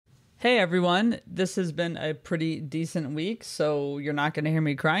Hey everyone, this has been a pretty decent week, so you're not going to hear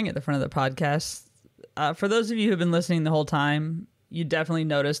me crying at the front of the podcast. For those of you who've been listening the whole time, you definitely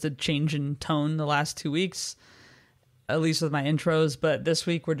noticed a change in tone the last 2 weeks, at least with my intros, but this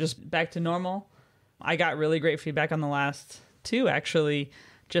week we're just back to normal. I got really great feedback on the last two, actually,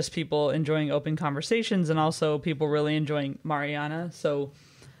 just people enjoying open conversations and also people really enjoying Mariana, so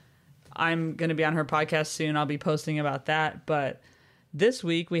I'm going to be on her podcast soon. I'll be posting about that, but this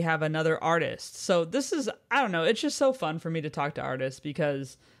week we have another artist. So this is, I don't know, it's just so fun for me to talk to artists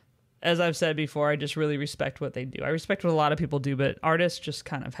because, as I've said before, I just really respect what they do. I respect what a lot of people do, but artists just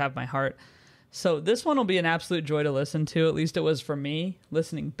kind of have my heart. So this one will be an absolute joy to listen to. At least it was for me,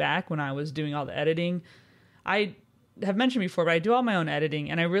 listening back when I was doing all the editing. I have mentioned before, but I do all my own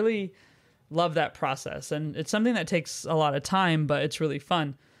editing, and I really love that process. And it's something that takes a lot of time, but it's really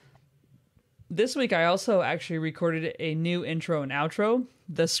fun. This week, I also actually recorded a new intro and outro.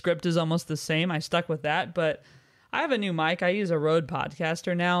 The script is almost the same. I stuck with that, but I have a new mic. I use a Rode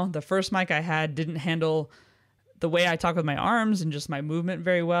Podcaster now. The first mic I had didn't handle the way I talk with my arms and just my movement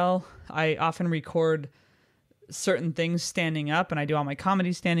very well. I often record certain things standing up, and I do all my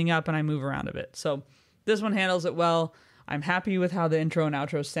comedy standing up, and I move around a bit. So this one handles it well. I'm happy with how the intro and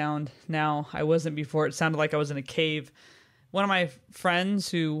outro sound now. I wasn't before. It sounded like I was in a cave. One of my friends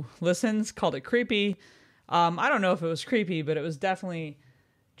who listens called it creepy. I don't know if it was creepy, but it was definitely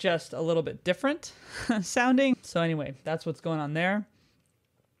just a little bit different sounding. So anyway, that's what's going on there.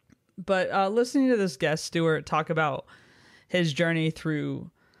 But listening to this guest, Stewart, talk about his journey through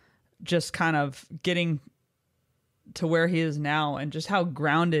just kind of getting to where he is now and just how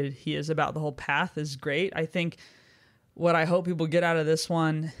grounded he is about the whole path is great. I think what I hope people get out of this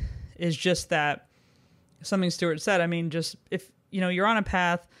one is just that something Stewart said. I mean, just if you're on a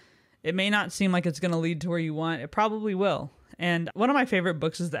path, it may not seem like it's going to lead to where you want. It probably will. And one of my favorite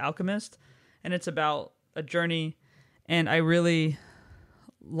books is The Alchemist, and it's about a journey. And I really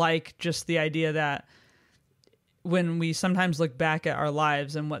like just the idea that when we sometimes look back at our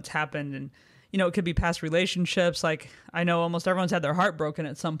lives and what's happened, and it could be past relationships. Like I know almost everyone's had their heart broken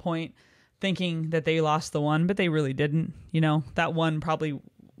at some point, thinking that they lost the one, but they really didn't. That one probably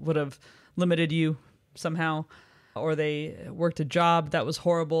would have limited you somehow, or they worked a job that was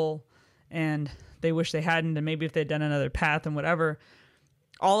horrible and they wish they hadn't, and maybe if they'd done another path and whatever.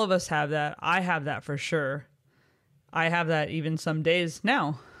 All of us have that. I have that for sure. I have that even some days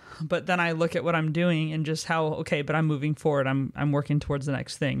now, but then I look at what I'm doing and just how, okay, but I'm moving forward. I'm working towards the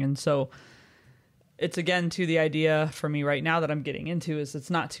next thing. And so it's again to the idea for me right now that I'm getting into is it's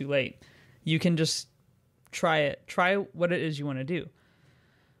not too late. You can just try it. Try what it is you want to do.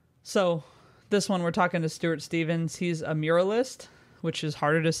 So this one, we're talking to Stuart Stevens. He's a muralist, which is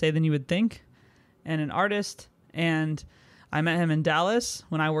harder to say than you would think, and an artist. And I met him in Dallas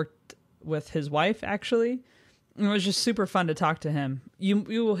when I worked with his wife, actually. And it was just super fun to talk to him. You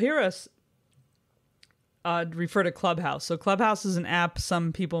will hear us refer to Clubhouse. So Clubhouse is an app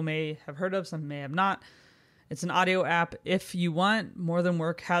some people may have heard of, some may have not. It's an audio app. If you want, More Than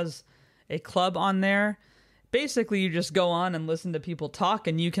Work has a club on there. Basically, you just go on and listen to people talk,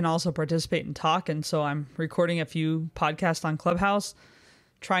 and you can also participate and talk. And so I'm recording a few podcasts on Clubhouse,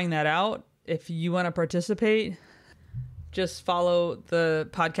 trying that out. If you want to participate, just follow the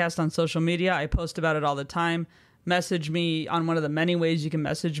podcast on social media. I post about it all the time. Message me on one of the many ways you can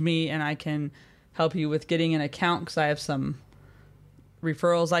message me, and I can help you with getting an account because I have some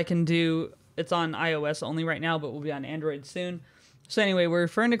referrals I can do. It's on iOS only right now, but will be on Android soon. So anyway, we're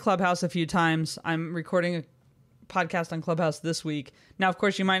referring to Clubhouse a few times. I'm recording a podcast on Clubhouse this week. Now, of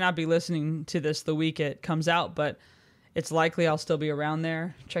course, you might not be listening to this the week it comes out, but it's likely I'll still be around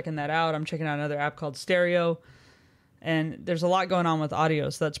there checking that out. I'm checking out another app called Stereo, and there's a lot going on with audio,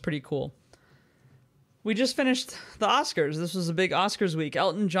 so that's pretty cool. We just finished the Oscars. This was a big Oscars week.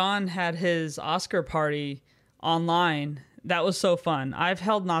 Elton John had his Oscar party online. That was so fun. I've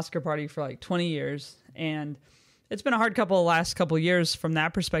held an Oscar party for like 20 years, and it's been a hard last couple years from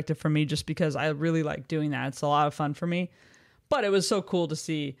that perspective for me, just because I really like doing that. It's a lot of fun for me. But it was so cool to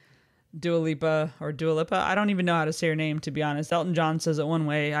see Dua Lipa. I don't even know how to say her name, to be honest. Elton John says it one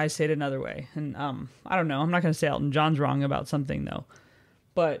way, I say it another way. And I don't know. I'm not going to say Elton John's wrong about something, though.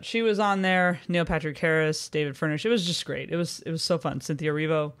 But she was on there. Neil Patrick Harris, David Furnish. It was just great. It was so fun. Cynthia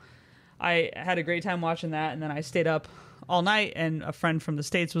Erivo. I had a great time watching that. And then I stayed up all night, and a friend from the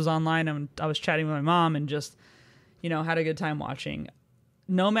States was online, and I was chatting with my mom and just had a good time watching.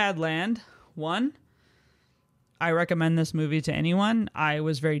 Nomadland won. I recommend this movie to anyone. I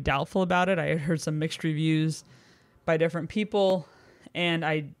was very doubtful about it. I had heard some mixed reviews by different people, and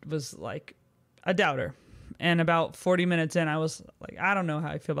I was like a doubter. And about 40 minutes in, I was like, I don't know how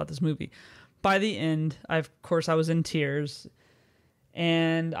I feel about this movie. By the end, of course, I was in tears,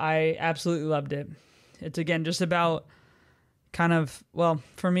 and I absolutely loved it. It's, again, just about kind of, well,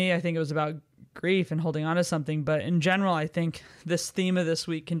 for me, I think it was about grief and holding on to something. But in general, I think this theme of this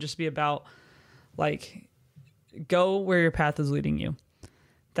week can just be about, like, go where your path is leading you.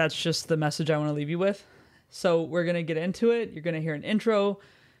 That's just the message I want to leave you with. So we're going to get into it. You're going to hear an intro.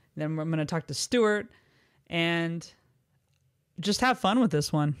 Then I'm going to talk to Stewart and just have fun with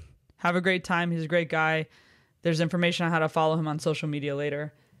this one. Have a great time. He's a great guy. There's information on how to follow him on social media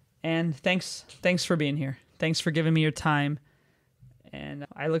later. And thanks for being here. Thanks for giving me your time. And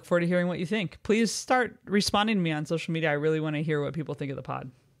I look forward to hearing what you think. Please start responding to me on social media. I really want to hear what people think of the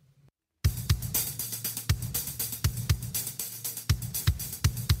pod.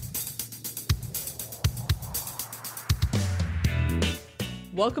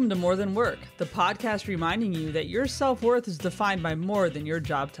 Welcome to More Than Work, the podcast reminding you that your self-worth is defined by more than your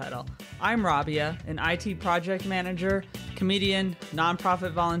job title. I'm Rabiah, an IT project manager, comedian,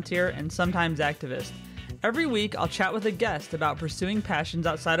 nonprofit volunteer, and sometimes activist. Every week, I'll chat with a guest about pursuing passions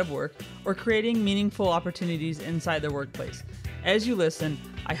outside of work or creating meaningful opportunities inside the workplace. As you listen,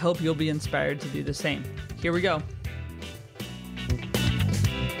 I hope you'll be inspired to do the same. Here we go.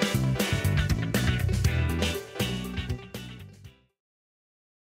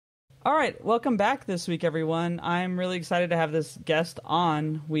 All right, welcome back this week, everyone. I'm really excited to have this guest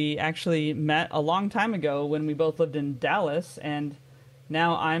on. We actually met a long time ago when we both lived in Dallas, and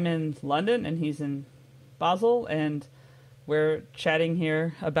now I'm in London and he's in Basel, and we're chatting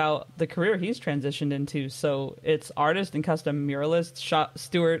here about the career he's transitioned into. So it's artist and custom muralist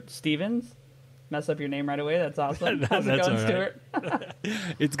Stewart Stevens. Mess up your name right away. That's awesome. How's it going, Stewart?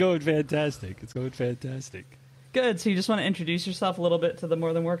 It's going fantastic. Good. So you just want to introduce yourself a little bit to the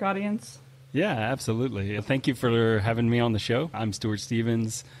More Than Work audience? Yeah, absolutely. Thank you for having me on the show. I'm Stewart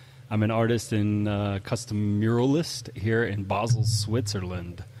Stevens. I'm an artist and custom muralist here in Basel,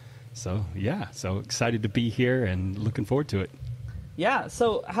 Switzerland. So excited to be here and looking forward to it. Yeah.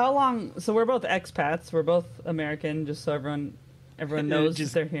 So how long? So we're both expats. We're both American, just so everyone knows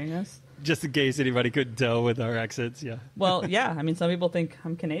that they're hearing us. Just in case anybody couldn't tell with our accents, yeah. Well, yeah. I mean, some people think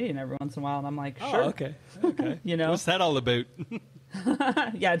I'm Canadian every once in a while, and I'm like, sure. Oh, okay. You know? What's that all about?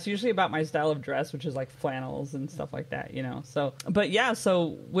 Yeah, it's usually about my style of dress, which is like flannels and stuff like that, you know. So, but yeah,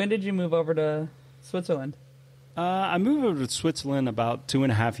 so when did you move over to Switzerland? I moved over to Switzerland about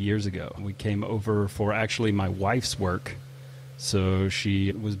 2.5 years ago. We came over for actually my wife's work. So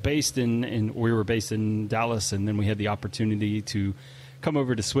she was based we were based in Dallas, and then we had the opportunity to come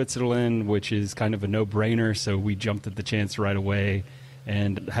over to Switzerland, which is kind of a no-brainer. So we jumped at the chance right away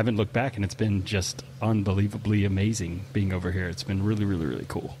and haven't looked back. And it's been just unbelievably amazing being over here. It's been really, really, really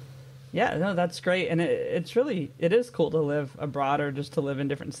cool. Yeah, no, that's great. And it is cool to live abroad or just to live in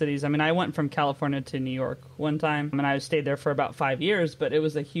different cities. I mean, I went from California to New York one time, and I stayed there for about 5 years, but it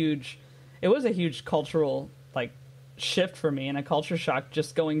was a huge cultural shift for me and a culture shock,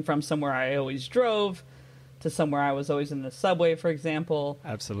 just going from somewhere I always drove to somewhere I was always in the subway, for example.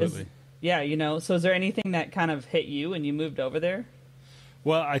 Absolutely. So is there anything that kind of hit you when you moved over there?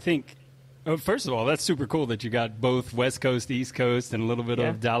 Well, I think, first of all, that's super cool that you got both West Coast, East Coast, and a little bit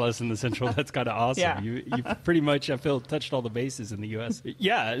of Dallas in the Central. That's kind of awesome. Yeah. You pretty much, I feel, touched all the bases in the U.S.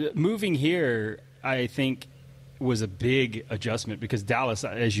 Yeah, moving here, I think, was a big adjustment because Dallas,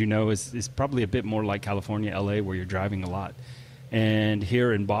 as you know, is probably a bit more like California, L.A., where you're driving a lot. And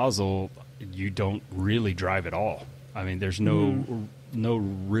here in Basel, you don't really drive at all. I mean, there's no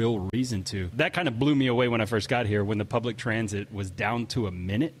real reason to. That kind of blew me away when I first got here, when the public transit was down to a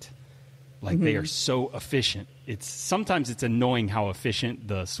minute. They are so efficient. Sometimes it's annoying how efficient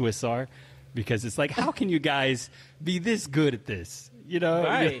the Swiss are, because it's like, how can you guys be this good at this? You know,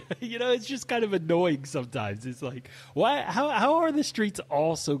 right. It's just kind of annoying sometimes. It's like, why? How are the streets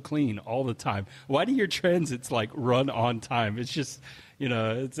all so clean all the time? Why do your transits run on time? It's just,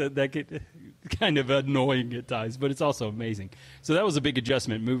 that get kind of annoying at times, but it's also amazing. So that was a big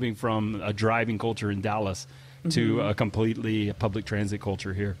adjustment, moving from a driving culture in Dallas to a completely public transit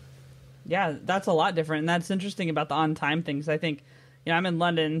culture here. Yeah, that's a lot different, and that's interesting about the on-time things. I think, I'm in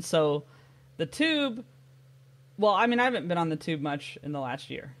London, so the tube. Well, I mean, I haven't been on the tube much in the last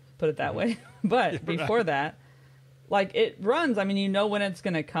year, put it that way. But before that, it runs. I mean, you know when it's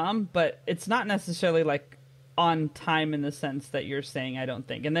going to come, but it's not necessarily on time in the sense that you're saying, I don't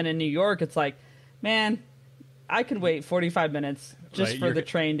think. And then in New York, it's like, man, I could wait 45 minutes just for the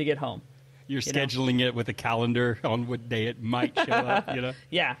train to get home. You're scheduling it with a calendar on what day it might show up,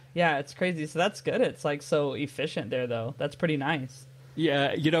 Yeah, it's crazy. So that's good. It's so efficient there, though. That's pretty nice.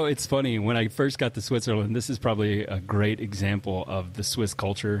 Yeah, it's funny. When I first got to Switzerland, this is probably a great example of the Swiss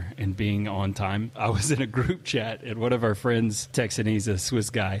culture and being on time. I was in a group chat, and one of our friends texted, and he's a Swiss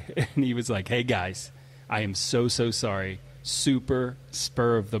guy, and he was like, "Hey, guys, I am so sorry. Super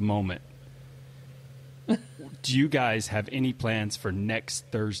spur of the moment. Do you guys have any plans for next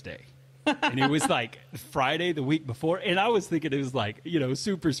Thursday?" And it was like Friday the week before, and I was thinking it was like,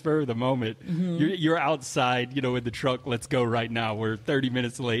 super spur of the moment. You're outside, in the truck. Let's go right now. We're 30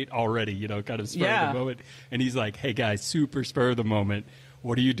 minutes late already, kind of spur of the moment. And he's like, "Hey guys, super spur of the moment.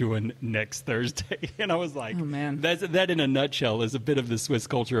 What are you doing next Thursday?" And I was like, "Oh man, that in a nutshell is a bit of the Swiss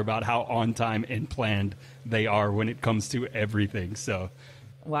culture about how on time and planned they are when it comes to everything." So,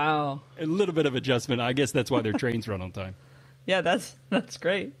 wow, a little bit of adjustment. I guess that's why their trains run on time. Yeah, that's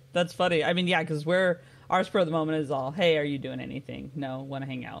great. That's funny. I mean, yeah, because our spur of the moment is all, "Hey, are you doing anything? No, want to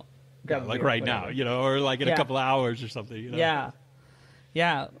hang out?" Grab like beer, right whatever. Now, or like in a couple of hours or something.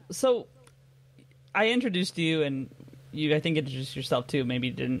 Yeah. So I introduced you, and you, I think, introduced yourself too. Maybe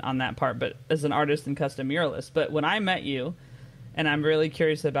you didn't on that part, but as an artist and custom muralist. But when I met you, and I'm really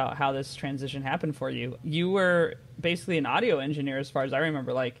curious about how this transition happened for you, you were basically an audio engineer, as far as I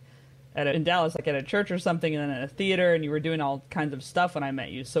remember, like in Dallas, like at a church or something, and then at a theater, and you were doing all kinds of stuff when I met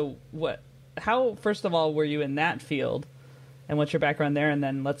you. So how, first of all, were you in that field, and what's your background there? And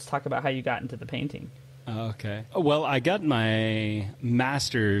then let's talk about how you got into the painting. Okay. Well, I got my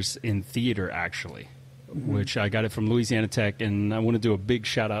master's in theater, actually, which I got it from Louisiana Tech, and I want to do a big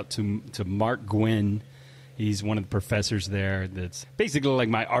shout out to Mark Gwynn. He's one of the professors there that's basically like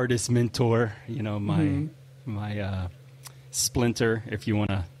my artist mentor, my splinter, if you want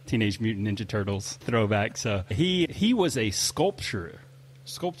to. Teenage Mutant Ninja Turtles throwback. So he was a sculptor,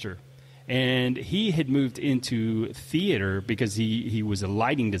 and he had moved into theater because he was a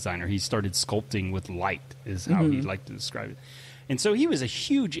lighting designer. He started sculpting with light, is how he liked to describe it. And so he was a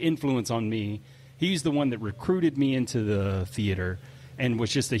huge influence on me. He's the one that recruited me into the theater and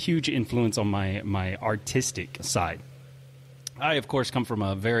was just a huge influence on my artistic side. I, of course, come from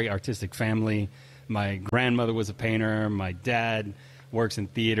a very artistic family. My grandmother was a painter. My dad works in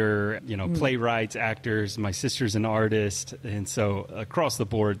theater, playwrights, actors. My sister's an artist. And so across the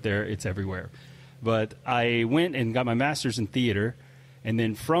board there, it's everywhere. But I went and got my master's in theater. And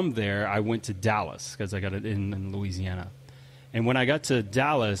then from there, I went to Dallas because I got it in Louisiana. And when I got to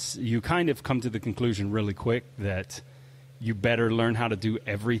Dallas, you kind of come to the conclusion really quick that you better learn how to do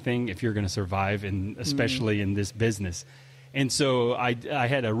everything if you're going to survive, and especially in this business. And so I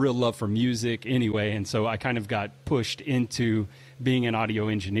had a real love for music anyway, and so I kind of got pushed into being an audio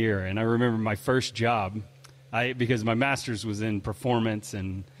engineer. And I remember my first job, because my master's was in performance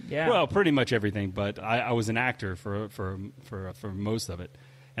and, well, pretty much everything, but I was an actor for most of it.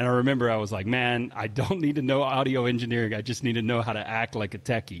 And I remember I was like, man, I don't need to know audio engineering. I just need to know how to act like a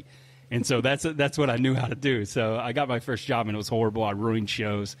techie. And so that's what I knew how to do. So I got my first job, and it was horrible. I ruined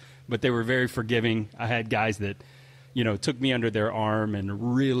shows, but they were very forgiving. I had guys that took me under their arm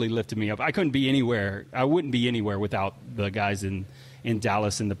and really lifted me up. I couldn't be anywhere. I wouldn't be anywhere without the guys in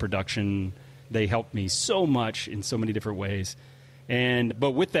Dallas in the production. They helped me so much in so many different ways.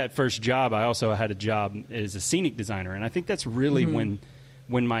 But with that first job, I also had a job as a scenic designer. And I think that's really when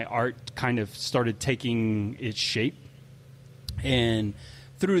my art kind of started taking its shape. And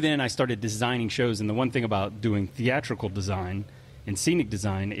through then, I started designing shows. And the one thing about doing theatrical design and scenic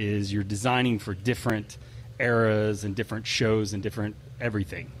design is you're designing for different eras and different shows and different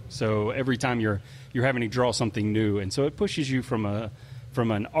everything. So every time you're having to draw something new, and so it pushes you from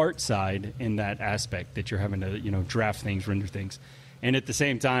an art side in that aspect that you're having to draft things, render things. And at the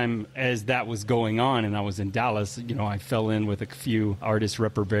same time as that was going on, and I was in Dallas, I fell in with a few artist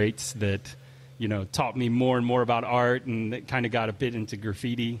reprobates that taught me more and more about art, and that kind of got a bit into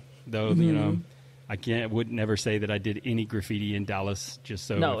graffiti, though I would never say that I did any graffiti in Dallas. Just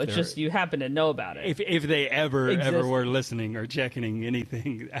so no, it's just you happen to know about it. If they ever were listening or checking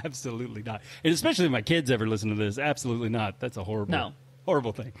anything, absolutely not. And especially if my kids ever listen to this, absolutely not. That's a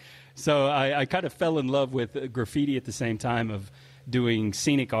horrible thing. So I kind of fell in love with graffiti at the same time of doing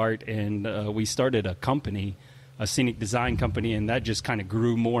scenic art, and we started a company, a scenic design company, and that just kind of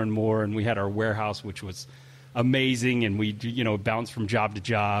grew more and more. And we had our warehouse, which was amazing, and we bounced from job to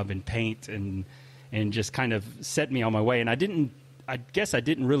job and paint and just kind of set me on my way. And I guess I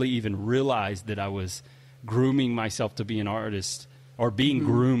didn't really even realize that I was grooming myself to be an artist, or being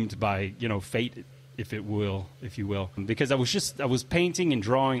groomed by, fate, if you will. Because I was painting and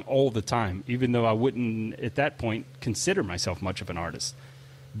drawing all the time, even though I wouldn't at that point consider myself much of an artist.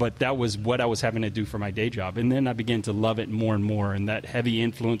 But that was what I was having to do for my day job. And then I began to love it more and more, and that heavy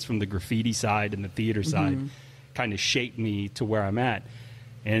influence from the graffiti side and the theater side kind of shaped me to where I'm at.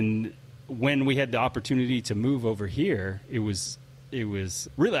 And when we had the opportunity to move over here, it was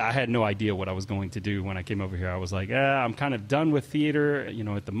really, I had no idea what I was going to do when I came over here. I was like, I'm kind of done with theater,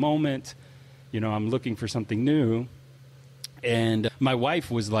 at the moment. I'm looking for something new. And my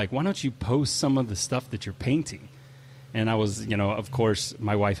wife was like, why don't you post some of the stuff that you're painting? And I was, of course,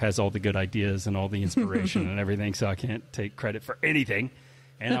 my wife has all the good ideas and all the inspiration and everything, so I can't take credit for anything.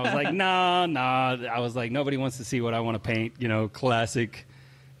 And I was like, no. I was like, nobody wants to see what I want to paint, classic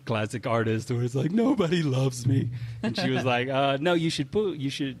artist who is like, nobody loves me. And she was like, no, you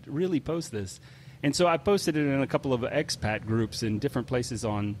should really post this. And so I posted it in a couple of expat groups in different places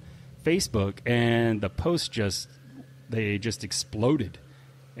on Facebook, and the posts just exploded.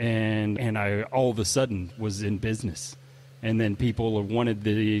 And I all of a sudden was in business. And then people wanted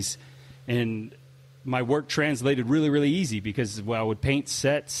these, and my work translated really, really easy because I would paint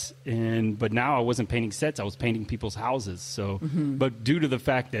sets, but now I wasn't painting sets, I was painting people's houses. So, but due to the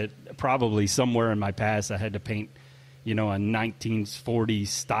fact that probably somewhere in my past I had to paint, a 1940s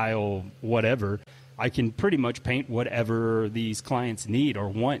style whatever, I can pretty much paint whatever these clients need or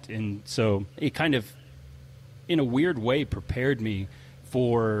want. And so it kind of, in a weird way, prepared me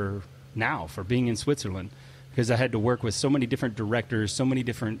for being in Switzerland, because I had to work with so many different directors, so many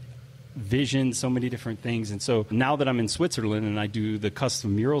different visions, so many different things. And so now that I'm in Switzerland and I do the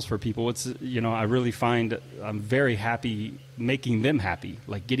custom murals for people, it's, I really find I'm very happy making them happy,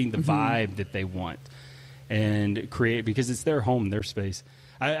 like getting the vibe that they want and create, because it's their home, their space.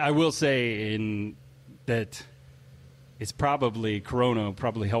 I will say that it's Corona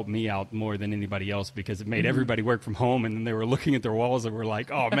probably helped me out more than anybody else, because it made everybody work from home, and then they were looking at their walls and were like,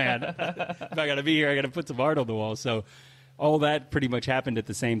 oh man, if I got to be here, I got to put some art on the wall. So all that pretty much happened at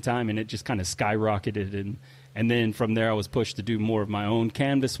the same time, and it just kind of skyrocketed. And then from there I was pushed to do more of my own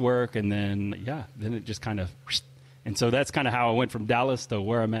canvas work, and then it just kind of, and so that's kind of how I went from Dallas to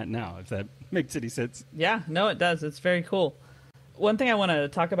where I'm at now, if that makes any sense. Yeah, no, it does. It's very cool. One thing I want to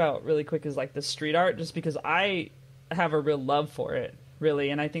talk about really quick is like the street art, just because I have a real love for it, really.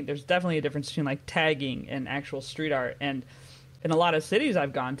 And I think there's definitely a difference between like tagging and actual street art. And in a lot of cities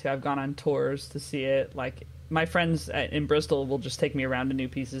I've gone on tours to see it. Like my friends in Bristol will just take me around to new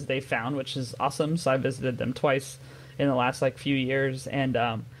pieces they found, which is awesome. So I visited them twice in the last few years. And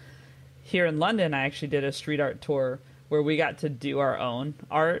here in London, I actually did a street art tour where we got to do our own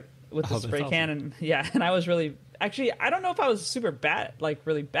art with the spray can. Awesome. And I was really, actually, I don't know if I was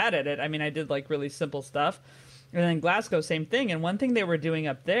really bad at it. I mean, I did really simple stuff. And then Glasgow, same thing. And one thing they were doing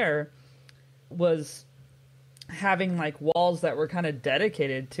up there was having walls that were kind of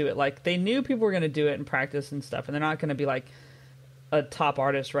dedicated to it. They knew people were going to do it and practice and stuff, and they're not going to be a top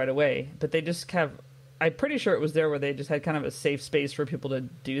artist right away. But they just have, I'm pretty sure it was there where they just had kind of a safe space for people to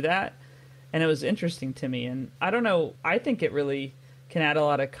do that. And it was interesting to me. And I don't know, I think it really can add a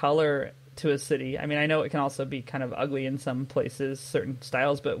lot of color to a city. I mean, I know it can also be kind of ugly in some places, certain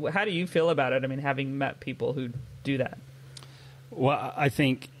styles, but how do you feel about it? I mean, having met people who do that. Well, I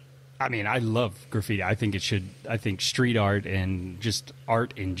love graffiti. I think street art and just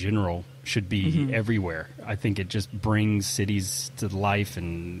art in general should be everywhere. I think it just brings cities to life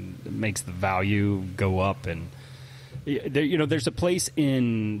and makes the value go up. And there's a place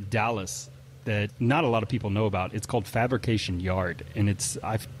in Dallas that not a lot of people know about. It's called Fabrication Yard, and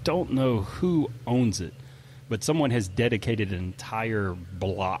I don't know who owns it, but someone has dedicated an entire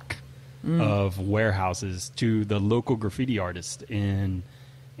block of warehouses to the local graffiti artist in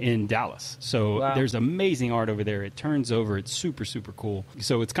Dallas. So There's amazing art over there. It turns over. It's super, super cool.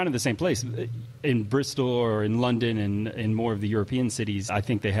 So it's kind of the same place. In Bristol or in London and in more of the European cities, I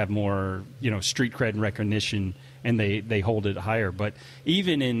think they have more, street cred and recognition, and they hold it higher. But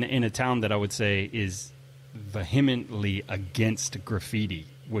even in a town that I would say is vehemently against graffiti,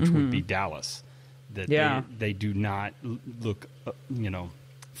 which would be Dallas, that they do not look,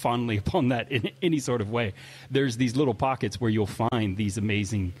 fondly upon that in any sort of way. There's these little pockets where you'll find these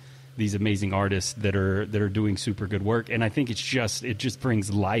amazing artists that are doing super good work, and I think it just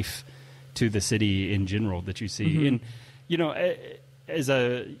brings life to the city in general that you see. And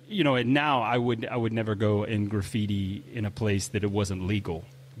and now I would never go and graffiti in a place that it wasn't legal.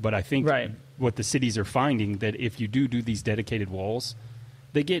 But I think what the cities are finding, that if you do these dedicated walls,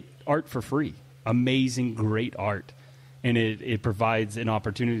 they get art for free. Amazing, great art. And it provides an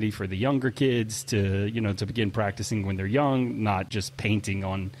opportunity for the younger kids to begin practicing when they're young, not just painting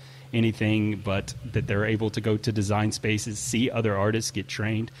on anything, but that they're able to go to design spaces, see other artists, get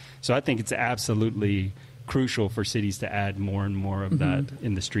trained. So I think it's absolutely crucial for cities to add more and more of that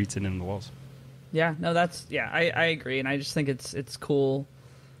in the streets and in the walls. Yeah, no, I agree. And I just think it's cool,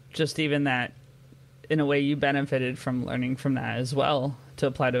 just even that in a way you benefited from learning from that as well to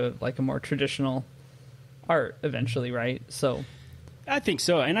apply to like a more traditional art eventually, right? So I think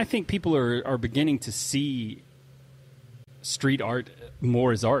so. And I think people are beginning to see street art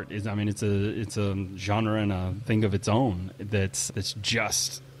more as art. I mean, it's a genre and a thing of its own that's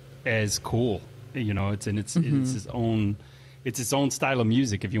just as cool. You know, it's its own style of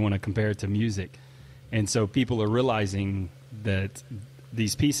music if you want to compare it to music. And so people are realizing that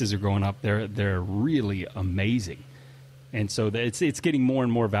these pieces are growing up. They're really amazing. And so it's getting more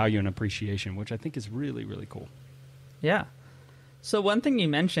and more value and appreciation, which I think is really, really cool. Yeah. So one thing you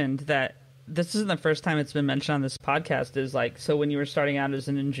mentioned that this isn't the first time it's been mentioned on this podcast is like, so when you were starting out as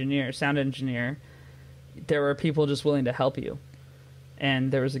an engineer, sound engineer, there were people just willing to help you.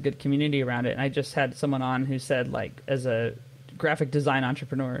 And there was a good community around it. And I just had someone on who said, like, as a graphic design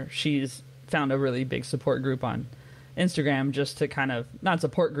entrepreneur, she's found a really big support group on Instagram just to kind of, not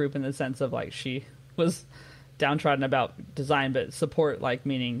support group in the sense of like she was downtrodden about design, but support, like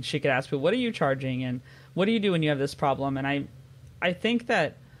meaning she could ask people, what are you charging? And what do you do when you have this problem? And I think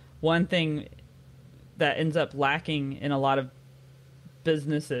that one thing that ends up lacking in a lot of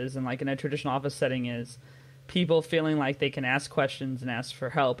businesses and like in a traditional office setting is people feeling like they can ask questions and ask for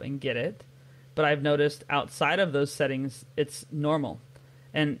help and get it. But I've noticed outside of those settings, it's normal.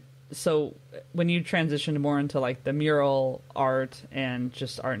 And so when you transitioned more into like the mural art and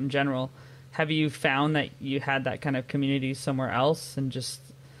just art in general, have you found that you had that kind of community somewhere else and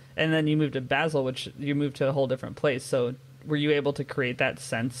then you moved to Basel, which you moved to a whole different place. So were you able to create that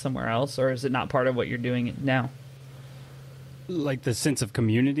sense somewhere else, or is it not part of what you're doing now? Like the sense of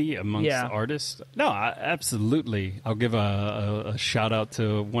community amongst artists? No, absolutely. I'll give a shout out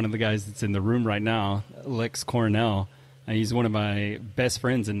to one of the guys that's in the room right now, Lex Cornell. And he's one of my best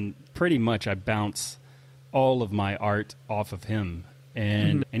friends, and pretty much I bounce all of my art off of him.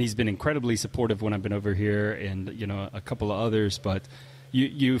 And he's been incredibly supportive when I've been over here, and a couple of others. But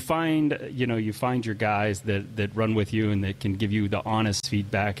you find your guys that run with you and that can give you the honest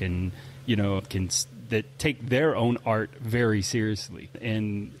feedback, and that take their own art very seriously,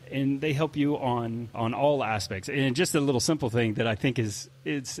 and they help you on all aspects. And just a little simple thing that I think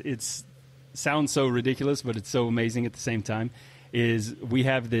it's sounds so ridiculous, but it's so amazing at the same time, is we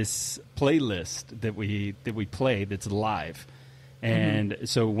have this playlist that we play that's live. And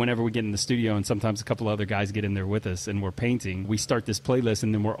so whenever we get in the studio, and sometimes a couple other guys get in there with us and we're painting, we start this playlist,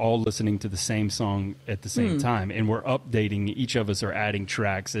 and then we're all listening to the same song at the same time. And we're updating, each of us are adding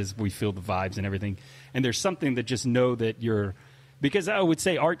tracks as we feel the vibes and everything. And there's something that just know that because I would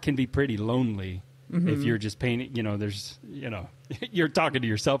say art can be pretty lonely if you're just painting, there's, you're talking to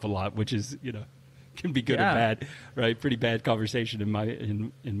yourself a lot, which is, can be good or bad, right? Pretty bad conversation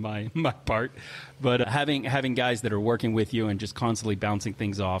in my part. But having guys that are working with you and just constantly bouncing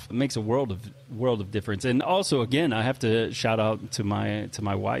things off makes a world of difference. And also, again, I have to shout out to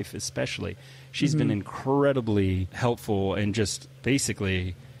my wife especially. She's been incredibly helpful, and just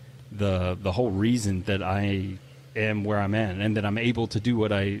basically the whole reason that I am where I'm at, and that I'm able to do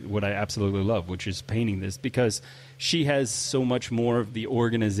what I absolutely love, which is painting this, because she has so much more of the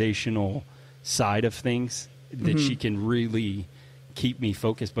organizational side of things that she can really keep me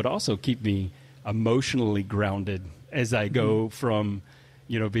focused, but also keep me emotionally grounded as I go from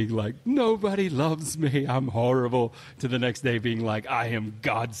being like, nobody loves me, I'm horrible, to the next day being like, I am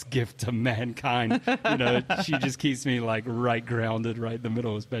God's gift to mankind. She just keeps me like right grounded, right in the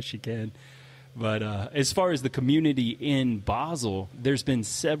middle as best she can. But as far as the community in Basel, there's been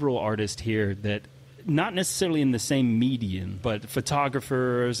several artists here that, not necessarily in the same medium, but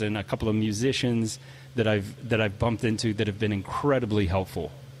photographers and a couple of musicians that I've bumped into that have been incredibly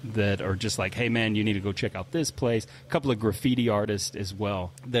helpful, that are just like, hey man, you need to go check out this place. A couple of graffiti artists as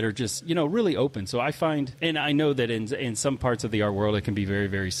well that are just, really open. So I find, and I know that in some parts of the art world it can be very,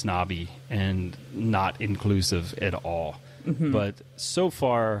 very snobby and not inclusive at all. But so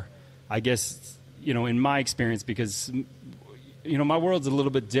far, I guess, in my experience, because my world's a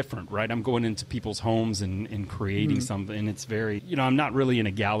little bit different, right? I'm going into people's homes and creating something, and it's very, I'm not really in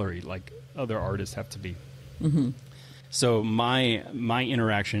a gallery like other artists have to be. So my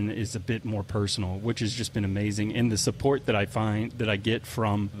interaction is a bit more personal, which has just been amazing. And the support that I find that I get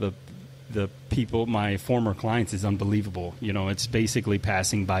from the people, my former clients, is unbelievable. It's basically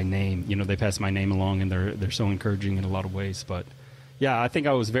passing by name. They pass my name along, and they're so encouraging in a lot of ways. But yeah, I think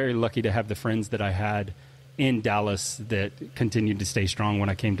I was very lucky to have the friends that I had in Dallas that continued to stay strong when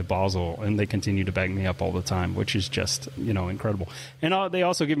I came to Basel, and they continue to back me up all the time, which is just, incredible. And they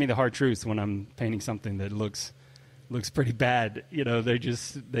also give me the hard truth when I'm painting something that looks looks pretty bad.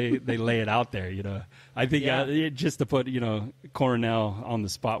 They lay it out there. I think just to put Coronel on the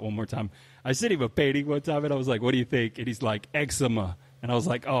spot one more time. I sent him a painting one time, and I was like, "What do you think?" And he's like, "Eczema." And I was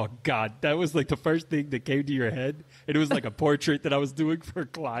like, "Oh God, that was like the first thing that came to your head." And it was like a portrait that I was doing for a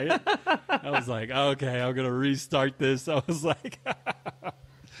client. I was like, "Okay, I'm gonna restart this." I was like,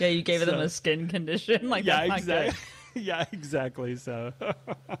 "Yeah, you gave them a skin condition, like yeah, exactly, yeah, exactly." So.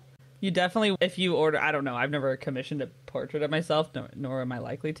 You definitely, if you order, I don't know, I've never commissioned a portrait of myself, nor am I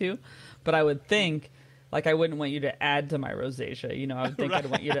likely to, but I would think, like, I wouldn't want you to add to my rosacea. I would think I'd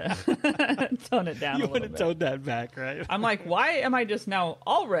want you to tone it down a little bit. You want to tone that back, right? I'm like, why am I just now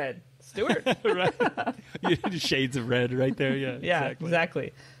all red, Stewart? Right. Shades of red right there, yeah. Yeah,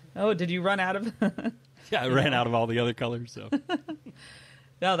 exactly. Oh, did you run out of... Yeah, I ran out of all the other colors, so...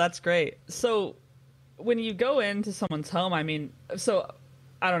 No, that's great. So, when you go into someone's home, I mean, so...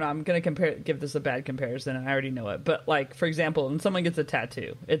 I don't know. I'm going to give this a bad comparison, and I already know it. But, like, for example, when someone gets a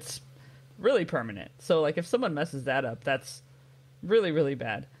tattoo, it's really permanent. So, like, if someone messes that up, that's really, really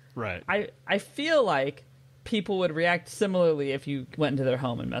bad. Right. I feel like people would react similarly if you went into their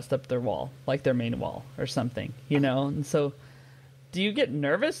home and messed up their wall, like their main wall or something, And so, do you get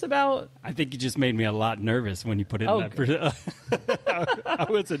nervous about... I think you just made me a lot nervous when you put it in that... I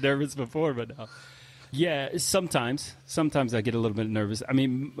wasn't nervous before, but no. Yeah, sometimes I get a little bit nervous. I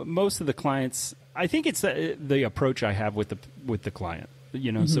mean, most of the clients, I think it's the approach I have with the client.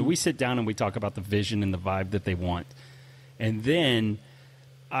 So we sit down and we talk about the vision and the vibe that they want, and then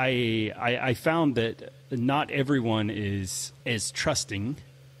I found that not everyone is as trusting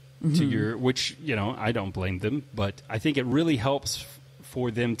to your, which I don't blame them, but I think it really helps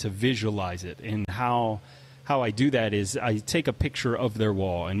for them to visualize it. And how I do that is I take a picture of their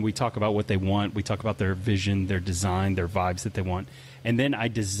wall and we talk about what they want. We talk about their vision, their design, their vibes that they want. And then I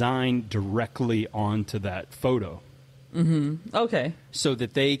design directly onto that photo. Mm-hmm. Okay. So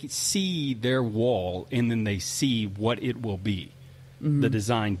that they see their wall and then they see what it will be, the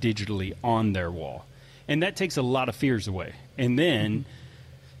design digitally on their wall. And that takes a lot of fears away. And then,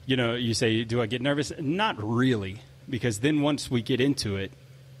 you say, do I get nervous? Not really, because then once we get into it,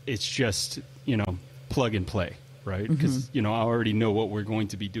 it's just, plug and play, right? Because, I already know what we're going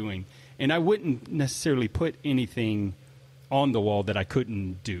to be doing. And I wouldn't necessarily put anything on the wall that I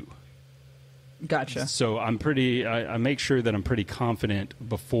couldn't do. Gotcha. So I make sure that I'm pretty confident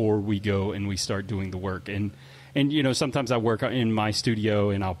before we go and we start doing the work. And sometimes I work in my studio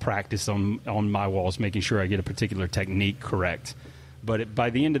and I'll practice on my walls, making sure I get a particular technique correct. But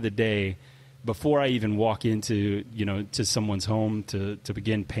by the end of the day, before I even walk into, to someone's home to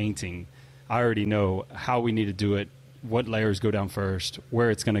begin painting, I already know how we need to do it, what layers go down first,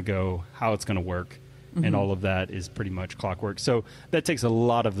 where it's going to go, how it's going to work, and all of that is pretty much clockwork. So that takes a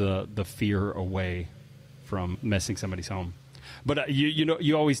lot of the fear away from messing somebody's home. But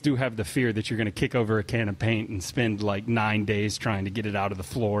you always do have the fear that you're going to kick over a can of paint and spend like 9 days trying to get it out of the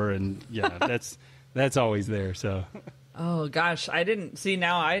floor, and that's always there. So. Oh gosh, I didn't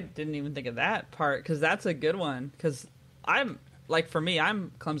even think of that part, because that's a good one. Because I'm like, for me,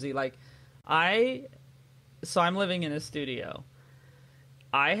 I'm clumsy. Like. So I'm living in a studio.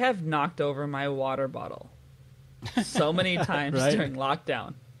 I have knocked over my water bottle so many times during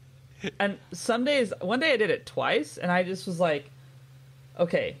lockdown. And one day I did it twice, and I just was like,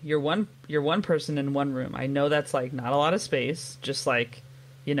 okay, you're one person in one room. I know that's like not a lot of space, just like,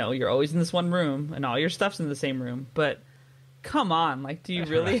 you're always in this one room and all your stuff's in the same room, but come on, like, do you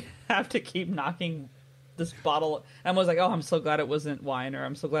really have to keep knocking this bottle? And I was like, oh, I'm so glad it wasn't wine, or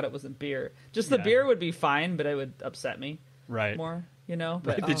I'm so glad it wasn't beer. Just the beer would be fine, but it would upset me more,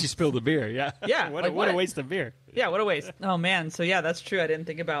 But, Did you spill the beer? Yeah. Yeah. what a waste of beer. Yeah, what a waste. Oh, man. So, yeah, that's true. I didn't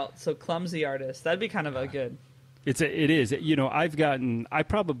think about, so clumsy artist. That'd be kind of a good... It is. I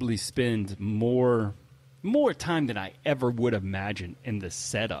probably spend more time than I ever would imagine in the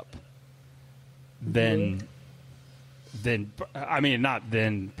setup than not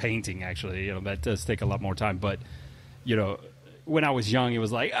than painting, actually. That does take a lot more time. But, when I was young, it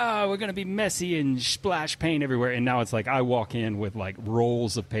was like, oh, we're going to be messy and splash paint everywhere. And now it's like I walk in with like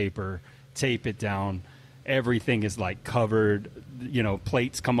rolls of paper, tape it down. Everything is like covered,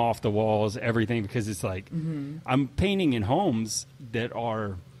 plates come off the walls, everything, because it's like I'm painting in homes that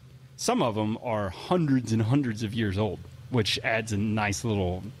some of them are hundreds and hundreds of years old, which adds a nice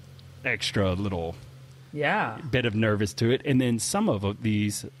little extra little bit of nervous to it. And then some of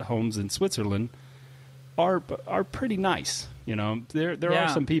these homes in Switzerland are pretty nice. There are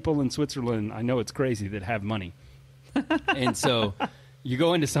some people in Switzerland, I know it's crazy, that have money. And so you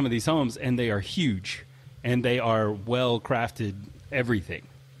go into some of these homes and they are huge and they are well crafted everything.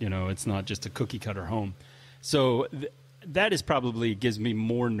 It's not just a cookie cutter home. So that is probably gives me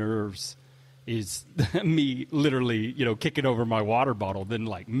more nerves is me literally, kicking over my water bottle than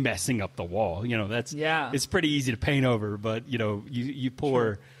like messing up the wall. It's pretty easy to paint over, but you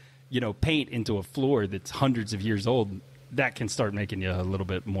pour, paint into a floor that's hundreds of years old, that can start making you a little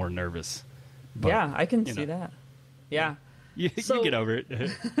bit more nervous. But, yeah, I can see that. Yeah. You get over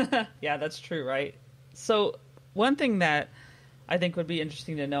it. Yeah, that's true, right? So one thing that I think would be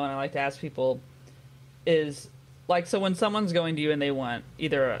interesting to know, and I like to ask people, is like, so when someone's going to you and they want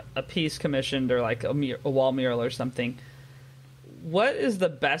either a piece commissioned or like a wall mural or something, what is the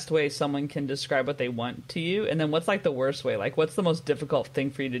best way someone can describe what they want to you? And then what's like the worst way? Like, what's the most difficult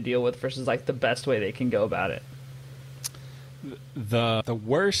thing for you to deal with versus like the best way they can go about it? The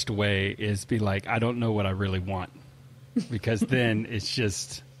worst way is be like, I don't know what I really want, because then it's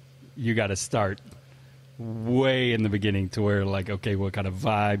just, you got to start way in the beginning to where like, okay, what kind of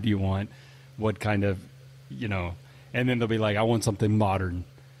vibe do you want? What kind of, and then they'll be like, I want something modern.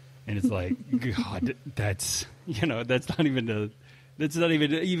 And it's like, God, that's not even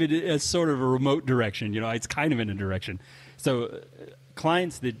a sort of a remote direction. It's kind of in a direction. So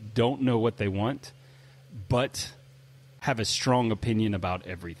clients that don't know what they want, but have a strong opinion about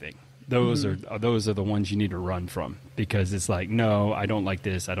everything, those are the ones you need to run from, because it's like, no, I don't like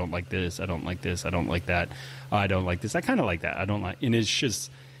this. I don't like this. I don't like this. I don't like that. I don't like this. I kind of like that. I don't like, and it's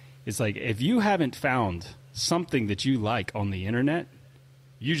like, if you haven't found something that you like on the internet,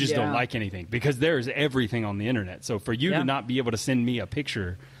 you just don't like anything, because there's everything on the internet. So for you to not be able to send me a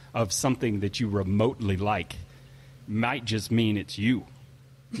picture of something that you remotely like might just mean it's you,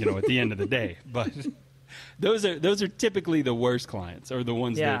 at the end of the day. But those are typically the worst clients, or the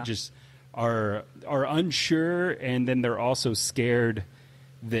ones that just are unsure, and then they're also scared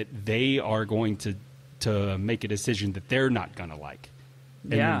that they are going to make a decision that they're not going to like.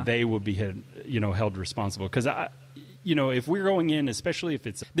 And then they will be held responsible. Because if we're going in, especially if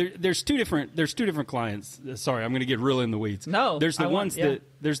it's there's two different clients. Sorry, I'm going to get real in the weeds. No, there's the ones that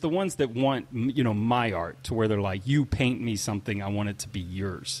want my art, to where they're like, you paint me something, I want it to be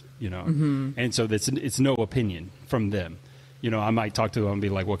yours. And so it's no opinion from them. I might talk to them and be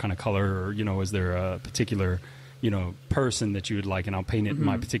like, what kind of color, or is there a particular person that you would like, and I'll paint it in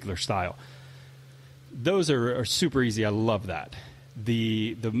my particular style. Those are super easy. I love that.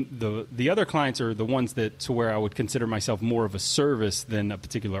 The other clients are the ones that, to where I would consider myself more of a service than a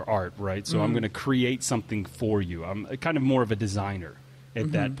particular art, right? So I'm going to create something for you. I'm kind of more of a designer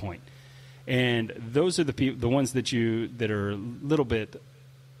at that point. And those are the ones that are a little bit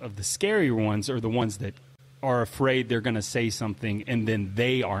of the scarier ones, are the ones that are afraid they're going to say something and then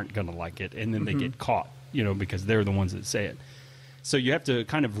they aren't going to like it, and then they get caught, because they're the ones that say it. So you have to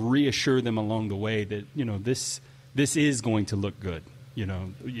kind of reassure them along the way that, this is going to look good,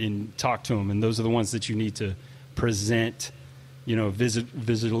 and talk to them. And those are the ones that you need to present,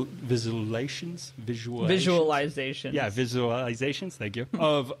 visualizations. Yeah, visualizations, thank you,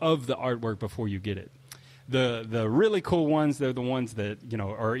 of the artwork before you get it. The really cool ones, they're the ones that,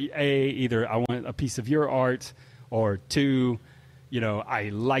 are either I want a piece of your art, or two, I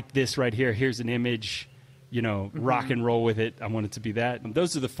like this right here. Here's an image. Rock and roll with it. I want it to be that. And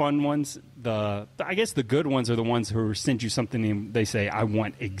those are the fun ones. I guess the good ones are the ones who send you something and they say, I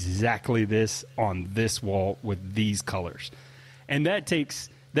want exactly this on this wall with these colors. And that's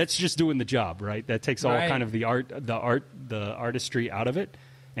just doing the job, right? That takes all kind of the artistry out of it.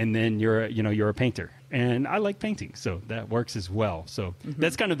 And then you're a painter. And I like painting, so that works as well. So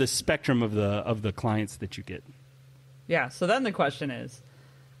that's kind of the spectrum of the clients that you get. Yeah. So then the question is,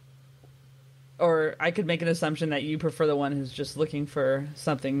 or I could make an assumption that you prefer the one who's just looking for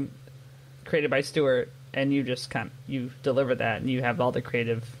something created by Stewart, and you just you deliver that, and you have all the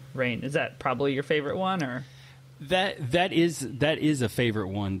creative reign. Is that probably your favorite one, or? That is a favorite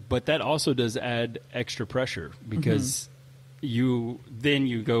one, but that also does add extra pressure, because you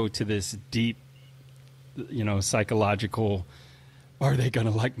go to this deep, psychological. Are they going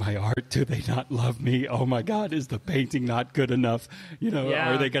to like my art? Do they not love me? Oh my God, is the painting not good enough?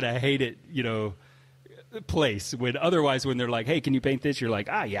 Are they going to hate it? Place when they're like, hey, can you paint this? You're like,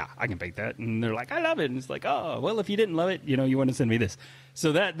 yeah, I can paint that. And they're like, I love it. And it's like, oh, well, if you didn't love it, you want to send me this.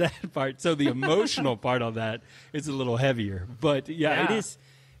 So that part, so the emotional part of that is a little heavier. But it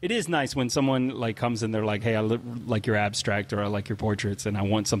is nice when someone like comes and they're like, hey, I like your abstract, or I like your portraits, and I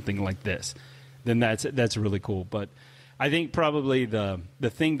want something like this. Then that's really cool. But I think probably the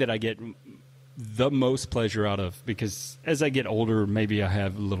thing that I get the most pleasure out of, because as I get older, maybe I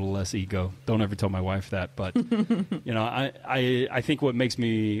have a little less ego. Don't ever tell my wife that, but I think what makes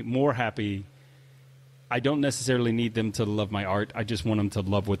me more happy, I don't necessarily need them to love my art. I just want them to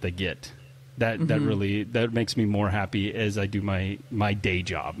love what they get, That really, that makes me more happy as I do my day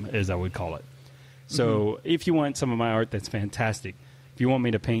job, as I would call it. So if you want some of my art, that's fantastic. If you want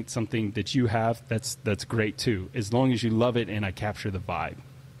me to paint something that you have, that's great too, as long as you love it and I capture the vibe.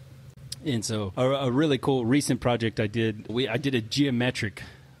 And so a really cool recent project I did a geometric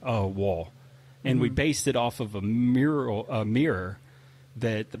wall, and we based it off of a mirror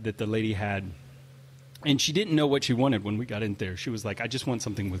that the lady had, and she didn't know what she wanted when we got in there. She was like, I just want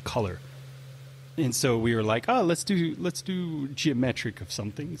something with color. And so we were like, oh, let's do geometric of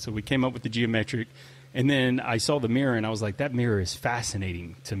something. So we came up with the geometric, and then I saw the mirror, and I was like, that mirror is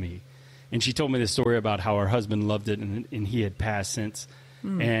fascinating to me. And she told me this story about how her husband loved it, and he had passed since.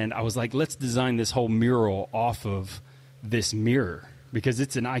 And I was like, let's design this whole mural off of this mirror, because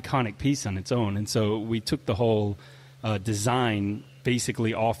it's an iconic piece on its own. And so we took the whole design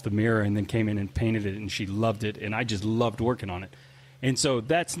basically off the mirror and then came in and painted it, and she loved it, and I just loved working on it. And so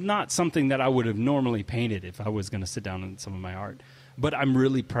that's not something that I would have normally painted if I was going to sit down in some of my art. But I'm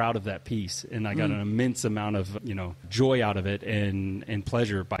really proud of that piece, and I got an immense amount of joy out of it and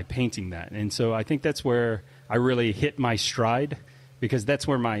pleasure by painting that. And so I think that's where I really hit my stride, because that's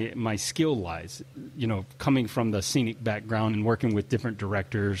where my skill lies, coming from the scenic background and working with different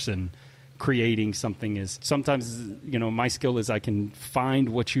directors and creating something. Is sometimes, my skill is I can find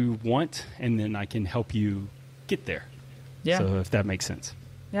what you want, and then I can help you get there. Yeah. So if that makes sense.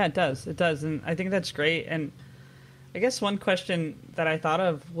 Yeah, it does. It does. And I think that's great. And I guess one question that I thought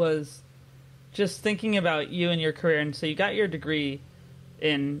of was just thinking about you and your career. And so you got your degree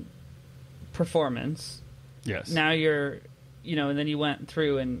in performance. Yes. Now you're, and then you went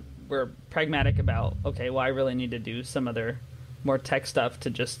through and were pragmatic about, okay, well, I really need to do some other more tech stuff to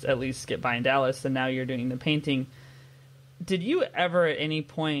just at least get by in Dallas. And now you're doing the painting. Did you ever at any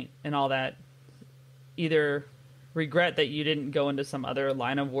point in all that either regret that you didn't go into some other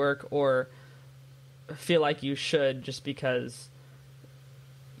line of work, or feel like you should just because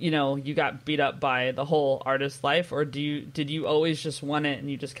you got beat up by the whole artist life? Or did you always just want it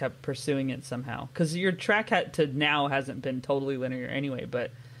and you just kept pursuing it somehow? Because your track to now hasn't been totally linear anyway,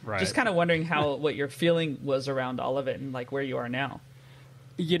 but right. Just kind of wondering what your feeling was around all of it and like where you are now.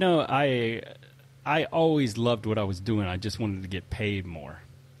 I always loved what I was doing. I just wanted to get paid more.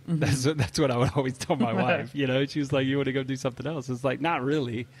 That's what I would always tell my wife. She was like, you want to go do something else? It's like, not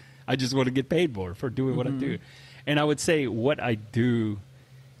really. I just want to get paid more for doing what I do. And I would say what I do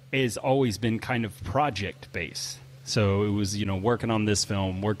has always been kind of project based. So it was, working on this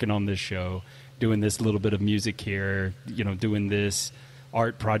film, working on this show, doing this little bit of music here, doing this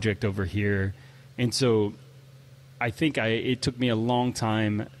art project over here. And so I think it took me a long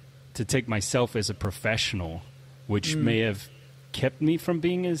time to take myself as a professional, which may have kept me from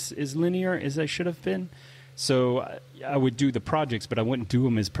being as linear as I should have been. So I would do the projects, but I wouldn't do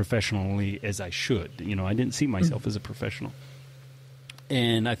them as professionally as I should. I didn't see myself as a professional.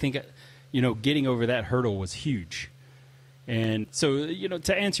 And I think, getting over that hurdle was huge. And so,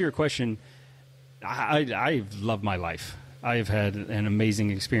 to answer your question, I've loved my life. I've had an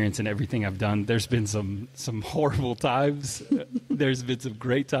amazing experience in everything I've done. There's been some horrible times. There's been some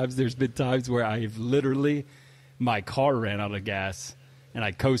great times. There's been times where I've literally, my car ran out of gas, and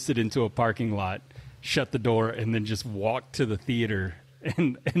I coasted into a parking lot, shut the door, and then just walked to the theater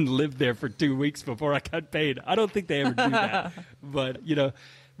and lived there for 2 weeks before I got paid. I don't think they ever do that.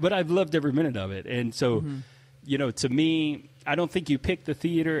 But I've loved every minute of it. And so, to me, I don't think you pick the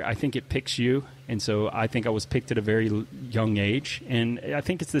theater. I think it picks you. And so I think I was picked at a very young age. And I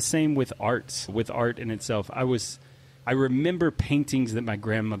think it's the same with art in itself. I remember paintings that my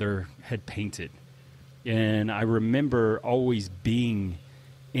grandmother had painted. And I remember always being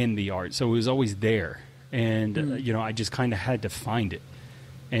in the art. So it was always there. And, I just kind of had to find it.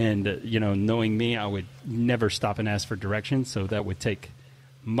 And, knowing me, I would never stop and ask for directions. So that would take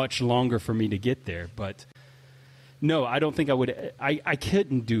much longer for me to get there. But no, I don't think I would. I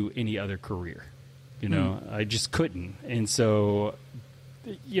couldn't do any other career. I just couldn't. And so,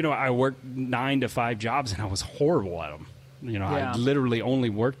 I worked 9 to 5 jobs and I was horrible at them. I literally only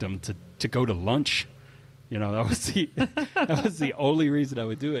worked them to go to lunch. That was the only reason I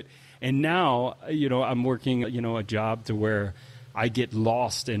would do it. And now, I'm working, a job to where I get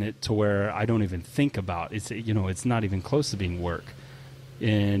lost in it, to where I don't even think about it. It's not even close to being work.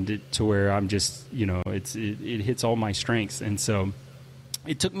 And to where I'm just, it hits all my strengths. And so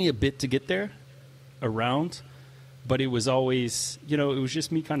it took me a bit to get there around, but it was always, it was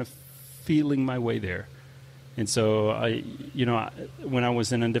just me kind of feeling my way there. And so when I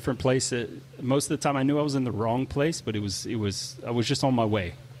was in a different place, most of the time I knew I was in the wrong place, but I was just on my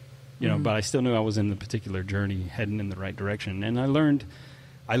way, but I still knew I was in the particular journey heading in the right direction. And I learned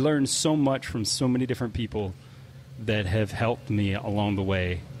I learned so much from so many different people that have helped me along the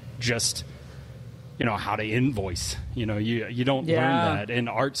way. Just, how to invoice. You don't learn that in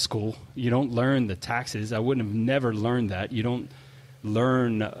art school. You don't learn the taxes. I wouldn't have never learned that. You don't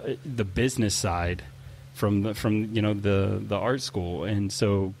learn the business side from the art school. And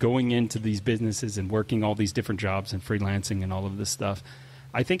so going into these businesses and working all these different jobs and freelancing and all of this stuff,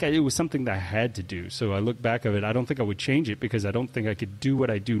 I think it was something that I had to do. So I look back of it, I don't think I would change it because I don't think I could do what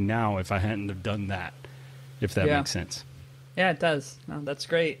I do now if I hadn't have done that, if that makes sense. Yeah, it does. No, that's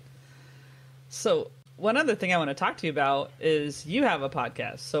great. So one other thing I want to talk to you about is you have a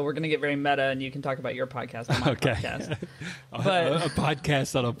podcast. So we're going to get very meta and you can talk about your podcast on my podcast. But, a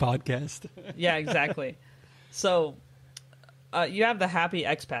podcast on a podcast. Yeah, exactly. So you have the Happy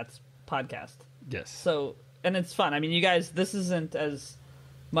Expats podcast. Yes. So, and it's fun. I mean, you guys, this isn't as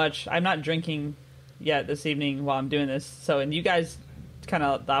much. I'm not drinking yet this evening while I'm doing this. So, and you guys kind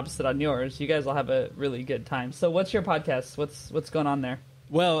of the opposite on yours. You guys will have a really good time. So what's your podcast? What's going on there?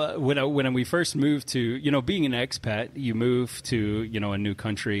 Well, when we first moved to, being an expat, you move to, a new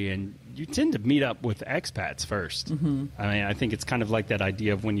country and you tend to meet up with expats first. Mm-hmm. I mean, I think it's kind of like that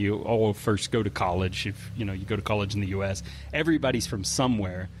idea of when you all first go to college. If, you go to college in the U.S., everybody's from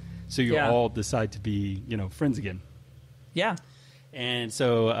somewhere. So you all decide to be, friends again. Yeah. And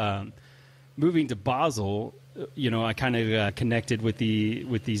so moving to Basel, I kind of connected with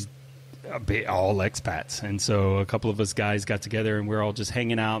these all expats. And so a couple of us guys got together and we're all just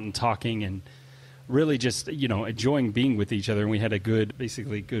hanging out and talking and really just, enjoying being with each other. And we had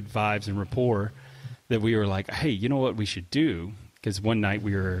basically good vibes and rapport that we were like, hey, you know what we should do? Because one night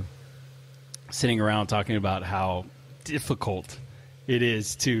we were sitting around talking about how difficult it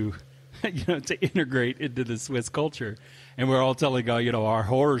is to, to integrate into the Swiss culture. And we're all telling, our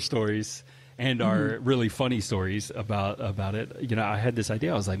horror stories and our really funny stories about it. I had this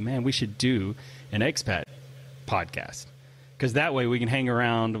idea. I was like, man, we should do an expat podcast. Because that way we can hang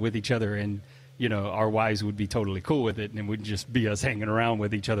around with each other and, our wives would be totally cool with it and it would just be us hanging around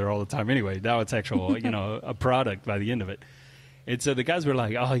with each other all the time anyway. Now it's actual, a product by the end of it. And so the guys were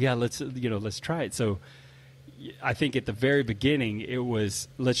like, oh, yeah, let's try it. So I think at the very beginning it was,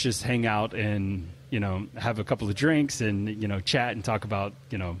 let's just hang out and, have a couple of drinks and, chat and talk about,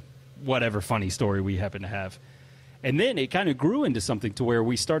 whatever funny story we happen to have. And then it kind of grew into something to where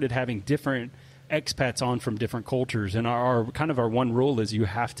we started having different expats on from different cultures. And our one rule is you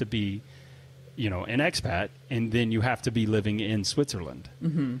have to be, an expat, and then you have to be living in Switzerland.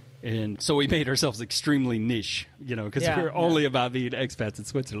 Mm-hmm. And so we made ourselves extremely niche, because we're only about being expats in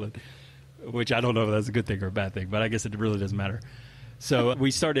Switzerland, which I don't know if that's a good thing or a bad thing, but I guess it really doesn't matter. So we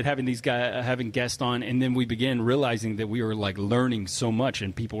started having these guys, having guests on, and then we began realizing that we were like learning so much,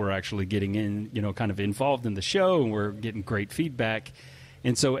 and people were actually getting in, kind of involved in the show, and we're getting great feedback.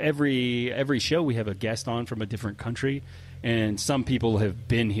 And so every show we have a guest on from a different country, and some people have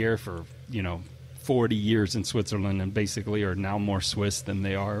been here for 40 years in Switzerland, and basically are now more Swiss than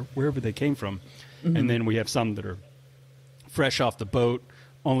they are wherever they came from. Mm-hmm. And then we have some that are fresh off the boat,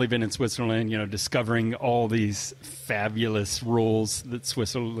 only been in Switzerland, discovering all these fabulous rules that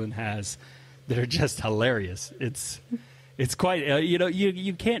Switzerland has that are just hilarious. It's quite,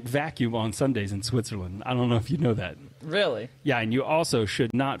 you can't vacuum on Sundays in Switzerland. I don't know if you know that. Really? Yeah, and you also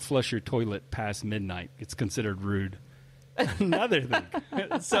should not flush your toilet past midnight. It's considered rude. Another thing.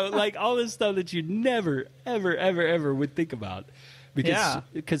 So, like, all this stuff that you never, ever, ever, ever would think about.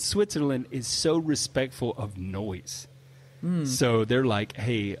 Because Switzerland is so respectful of noise. So they're like,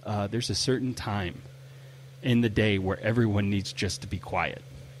 hey, there's a certain time in the day where everyone needs just to be quiet.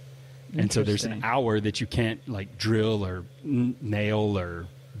 And so there's an hour that you can't like drill or nail or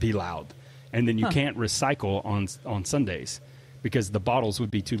be loud. And then you can't recycle on Sundays because the bottles would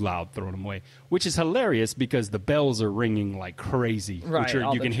be too loud, throwing them away, which is hilarious because the bells are ringing like crazy, which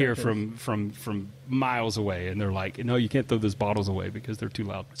you can hear from miles away. And they're like, no, you can't throw those bottles away because they're too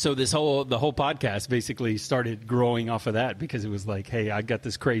loud. So the whole podcast basically started growing off of that because it was like, hey, I got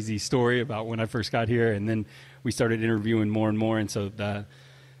this crazy story about when I first got here. And then we started interviewing more and more. And so the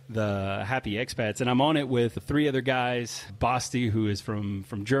Happy Expats, and I'm on it with 3 other guys, Basti, who is from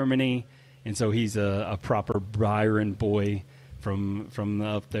Germany. And so he's a proper Byron boy from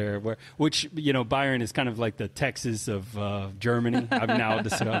up there, which Byron is kind of like the Texas of Germany. I've now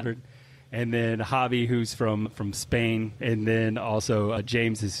discovered. And then Javi, who's from Spain, and then also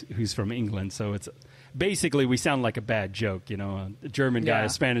James who's from England. So it's basically we sound like a bad joke, a German guy, a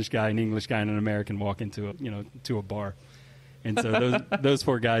Spanish guy, an English guy, and an American walk into to a bar. And so those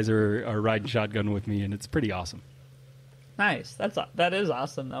 4 guys are riding shotgun with me, and it's pretty awesome. Nice. That is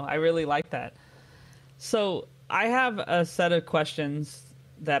awesome, though. I really like that. So I have a set of questions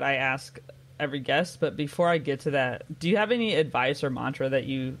that I ask every guest, but before I get to that, do you have any advice or mantra that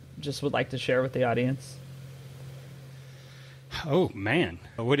you just would like to share with the audience? Oh man,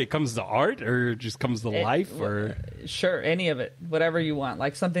 when it comes to art or just comes to life, or sure, any of it, whatever you want,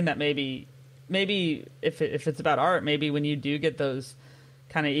 like something that maybe if it's about art, maybe when you do get those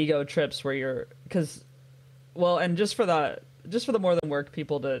kind of ego trips where you're, and just for the More Than Work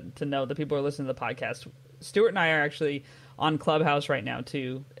people to know, the people who are listening to the podcast, Stuart and I are actually on Clubhouse right now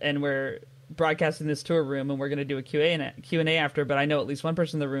too, and we're broadcasting this to a room, and we're going to do a Q&A after, but I know at least one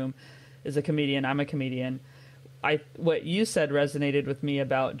person in the room is a comedian. I'm a comedian. What you said resonated with me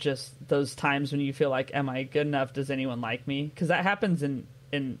about just those times when you feel like, am I good enough? Does anyone like me? Because that happens in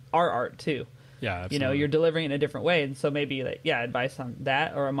our art too. Yeah, absolutely. You know, you're delivering in a different way, and so maybe advice on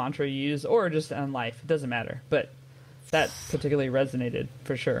that, or a mantra you use, or just on life. It doesn't matter, but that particularly resonated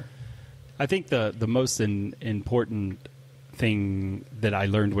for sure. I think the most important thing that I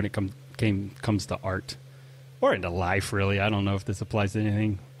learned when it comes to art, or into life, really. I don't know if this applies to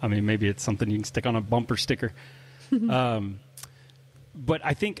anything. I mean, maybe it's something you can stick on a bumper sticker. But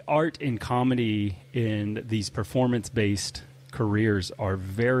I think art and comedy in these performance-based careers are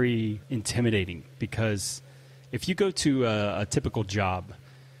very intimidating, because if you go to a typical job,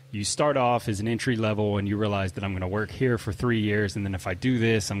 you start off as an entry level and you realize that I'm going to work here for 3 years, and then if I do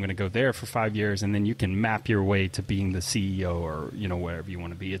this, I'm going to go there for 5 years, and then you can map your way to being the CEO or, wherever you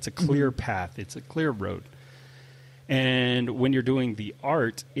want to be. It's a clear path. It's a clear road. And when you're doing the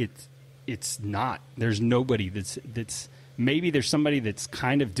art, it's not. There's nobody that's maybe there's somebody that's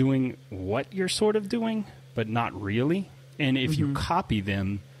kind of doing what you're sort of doing, but not really. And if you copy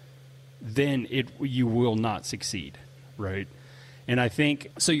them, then you will not succeed, right? And I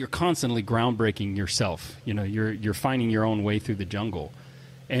think so. You're constantly groundbreaking yourself. You're finding your own way through the jungle,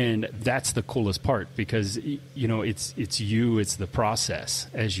 and that's the coolest part, because it's you. It's the process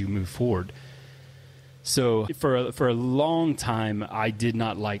as you move forward. So for a long time, I did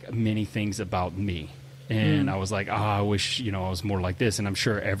not like many things about me. And I was like, I wish, I was more like this. And I'm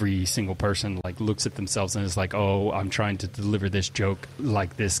sure every single person looks at themselves and is like, oh, I'm trying to deliver this joke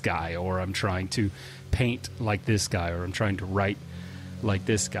like this guy, or I'm trying to paint like this guy, or I'm trying to write like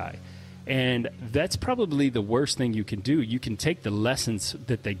this guy. And that's probably the worst thing you can do. You can take the lessons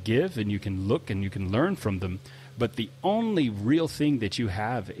that they give, and you can look and you can learn from them. But the only real thing that you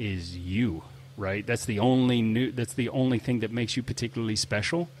have is you, right? That's the only thing that makes you particularly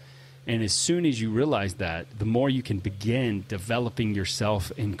special. And as soon as you realize that, the more you can begin developing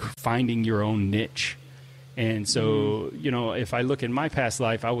yourself and finding your own niche. And so, if I look in my past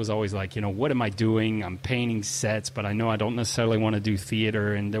life, I was always like, what am I doing? I'm painting sets, but I know I don't necessarily want to do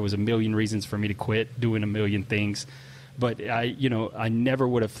theater. And there was a million reasons for me to quit doing a million things. But I never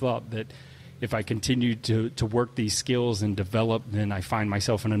would have thought that if I continued to work these skills and develop, then I find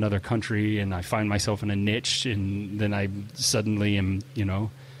myself in another country and I find myself in a niche, and then I suddenly am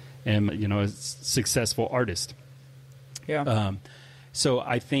a successful artist. Yeah. So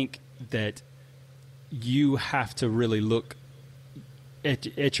I think that you have to really look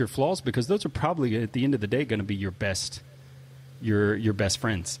at your flaws, because those are probably at the end of the day going to be your best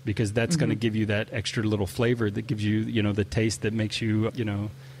friends, because that's going to give you that extra little flavor that gives you the taste that makes you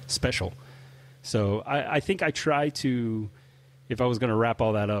special. So I think I try to, if I was going to wrap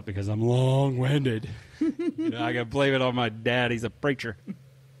all that up, because I'm long-winded, I got to blame it on my dad. He's a preacher.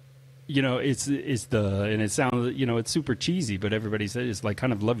 And it sounds, it's super cheesy, but everybody says it's like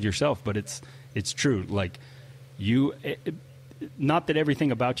kind of love yourself, but it's true. Like not that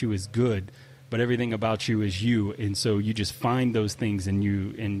everything about you is good, but everything about you is you. And so you just find those things,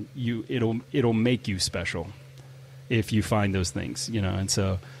 and it'll make you special if you find those things, and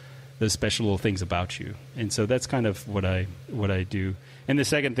so those special little things about you. And so that's kind of what I do. And the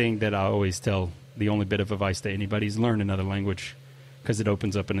second thing that I always tell, the only bit of advice to anybody, is learn another language, because it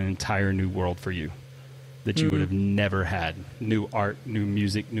opens up an entire new world for you that you would have never had. New art, new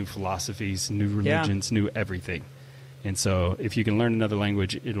music, new philosophies, new religions, new everything. And so if you can learn another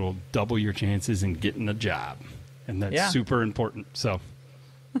language, it'll double your chances in getting a job. And that's super important. So,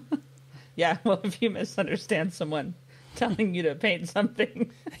 yeah, well, if you misunderstand someone telling you to paint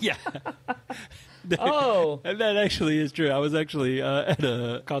something. Yeah. Oh. And that actually is true. I was actually at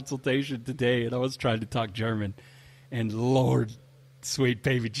a consultation today, and I was trying to talk German. And Lord, sweet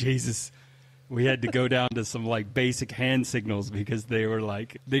baby Jesus, we had to go down to some basic hand signals, because they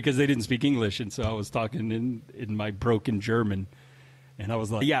didn't speak English. And so I was talking in my broken German, and I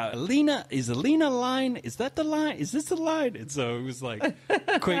was like, yeah, is Alina line? Is that the line? Is this the line? And so it was like,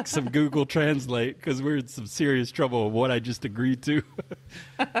 quick, some Google Translate, because we're in some serious trouble with what I just agreed to.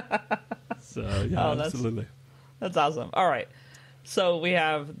 So yeah, absolutely. That's awesome. All right. So we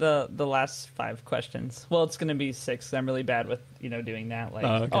have the last 5 questions. Well, it's going to be 6. I'm really bad with doing that. Like,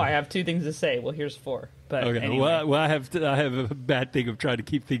 okay. I have 2 things to say. Well, here's 4. But Okay. anyway. Well, I have a bad thing of trying to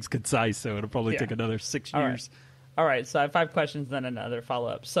keep things concise, so it'll probably take another 6 years. All right. So I have 5 questions, then another follow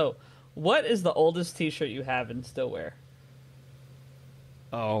up. So, what is the oldest T-shirt you have and still wear?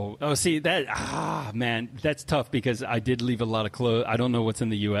 Oh, see that? Man, that's tough because I did leave a lot of clothes. I don't know what's in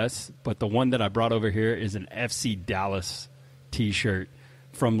the U.S., but the one that I brought over here is an FC Dallas T-shirt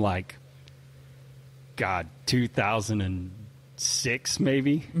from 2006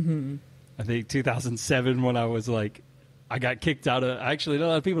 maybe. Mm-hmm. I think 2007 when I was I got kicked out of. Actually, a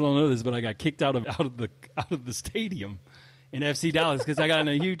lot of people don't know this, but I got kicked out of the stadium in FC Dallas because I got in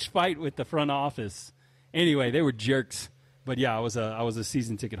a huge fight with the front office. Anyway, they were jerks. But yeah, I was a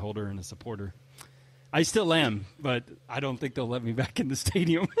season ticket holder and a supporter. I still am, but I don't think they'll let me back in the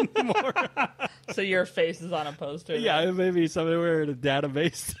stadium anymore. So your face is on a poster? Yeah, maybe somewhere in a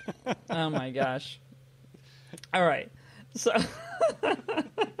database. Oh my gosh. All right.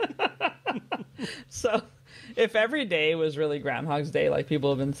 So if every day was really Groundhog's Day, like people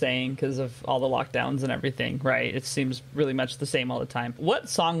have been saying because of all the lockdowns and everything, right? It seems really much the same all the time. What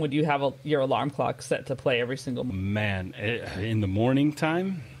song would you have your alarm clock set to play every single morning? Man, in the morning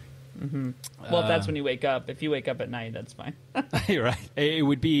time? Mm-hmm. Well, if that's when you wake up. If you wake up at night, that's fine. Right. It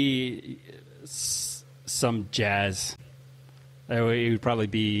would be some jazz. It would probably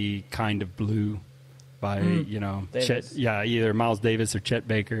be Kind of Blue by, Chet, either Miles Davis or Chet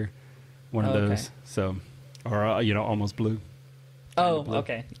Baker. One of those. So, or, Almost Blue. Blue.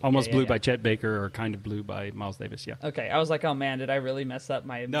 Okay. Almost Blue by Chet Baker or Kind of Blue by Miles Davis, yeah. Okay. I was like, oh man, did I really mess up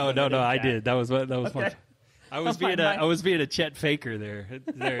my... No, I did. That was fun. I was being a Chet Faker there.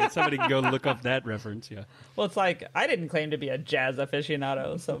 Somebody can go look up that reference. Yeah. Well, it's like I didn't claim to be a jazz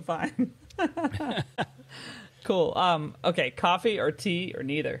aficionado, so fine. Cool. Okay, coffee or tea or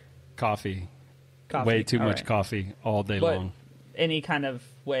neither? Coffee. Way too much coffee all day long. Any kind of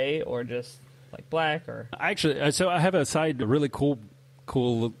way or just like black or? Actually, so I have a really cool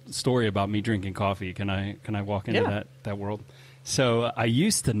story about me drinking coffee. Can I walk into that world? So I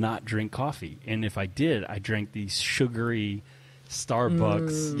used to not drink coffee, and if I did, I drank these sugary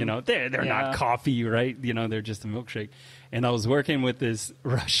Starbucks. They're not coffee, right? They're just a milkshake. And I was working with this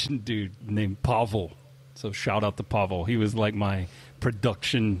Russian dude named Pavel. So shout out to Pavel. He was like my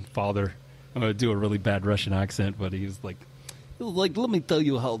production father. I'm going to do a really bad Russian accent, but he was like, let me tell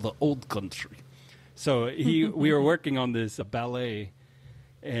you how the old country. So we were working on this ballet,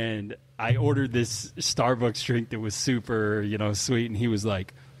 and I ordered this Starbucks drink that was super, sweet. And he was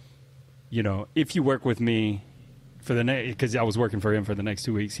like, if you work with me for the next, because I was working for him for the next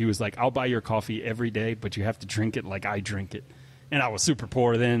 2 weeks, he was like, I'll buy your coffee every day, but you have to drink it like I drink it. And I was super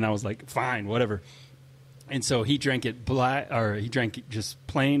poor then. And I was like, fine, whatever. And so he drank it he drank it just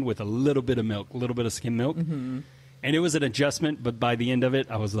plain with a little bit of milk, a little bit of skim milk. Mm-hmm. And it was an adjustment, but by the end of it,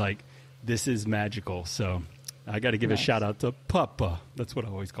 I was like, this is magical. So I got to give a shout out to Papa. That's what I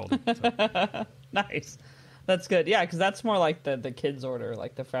always called him. So. Nice. That's good. Yeah, because that's more like the kids' order,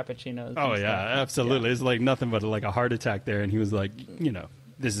 like the Frappuccinos. Oh, yeah, absolutely. Yeah. It's like nothing but like a heart attack there. And he was like,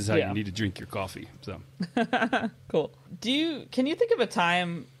 this is how you need to drink your coffee. So cool. Can you think of a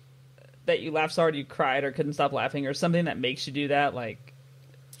time that you laughed so hard you cried or couldn't stop laughing, or something that makes you do that? Like,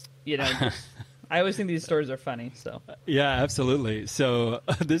 I always think these stories are funny. So yeah, absolutely. So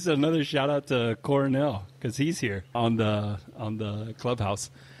this is another shout out to Coronel because he's here on the clubhouse.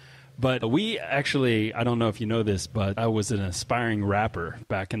 But we actually, I don't know if you know this, but I was an aspiring rapper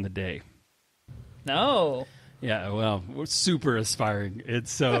back in the day. No. Yeah, well, we're super aspiring.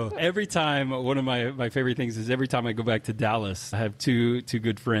 It's so every time, one of my favorite things is every time I go back to Dallas, I have two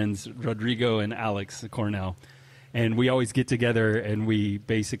good friends, Rodrigo and Alex Cornell, and we always get together and we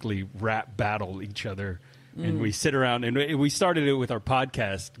basically rap battle each other. And we sit around, and we started it with our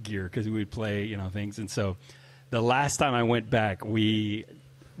podcast gear because we would play, things. And so the last time I went back, we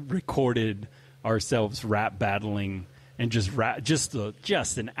recorded ourselves rap battling and just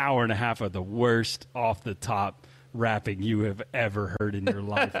an hour and a half of the worst off the top rapping you have ever heard in your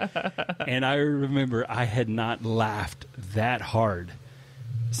life. And I remember I had not laughed that hard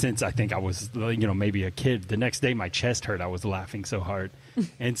since I think I was, maybe a kid. The next day my chest hurt. I was laughing so hard.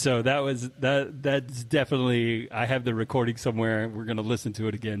 And so that's definitely, I have the recording somewhere. We're going to listen to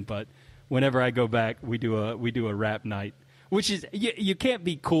it again. But whenever I go back, we do a rap night, which is, you can't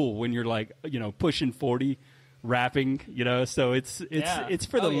be cool when you're like, pushing 40 rapping, so it's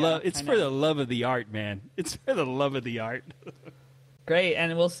for the love. It's for the love of the art, man. It's for the love of the art. Great,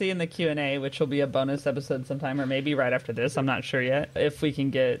 and we'll see in the Q&A, which will be a bonus episode sometime, or maybe right after this. I'm not sure yet if we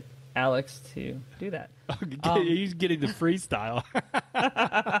can get Alex to do that. He's getting the freestyle.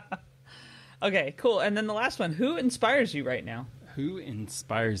 Okay, cool. And then the last one, who inspires you right now? Who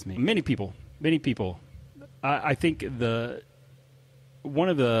inspires me? Many people. I think of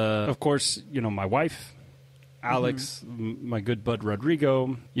course, my wife, Alex, my good bud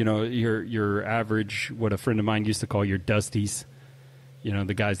Rodrigo, your average, what a friend of mine used to call your dusties,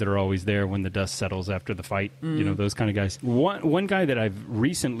 the guys that are always there when the dust settles after the fight, those kind of guys. One guy that I've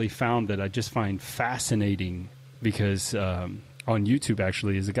recently found that I just find fascinating because on YouTube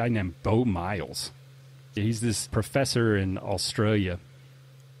actually is a guy named Bo Miles. He's this professor in Australia,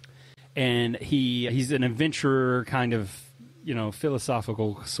 and he's an adventurer kind of,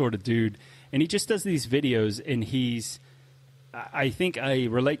 philosophical sort of dude. And he just does these videos, and I think I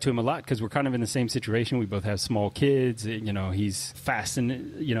relate to him a lot because we're kind of in the same situation. We both have small kids. He's he's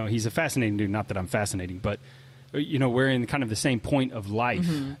a fascinating dude. Not that I'm fascinating, but, we're in kind of the same point of life.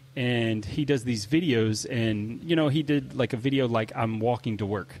 And he does these videos, and, he did like a video like I'm walking to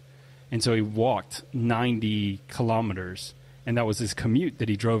work. And so he walked 90 kilometers, and that was his commute that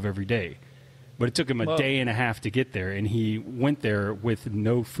he drove every day. But it took him a day and a half to get there, and he went there with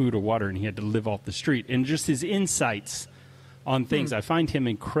no food or water, and he had to live off the street. And just his insights on things, I find him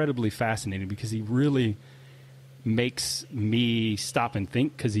incredibly fascinating because he really makes me stop and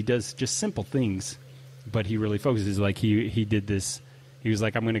think because he does just simple things, but he really focuses. Like he did this. He was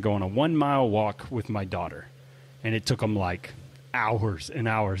like, I'm going to go on a 1 mile walk with my daughter, and it took him like hours and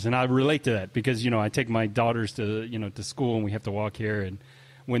hours. And I relate to that because, I take my daughters to, to school, and we have to walk here. And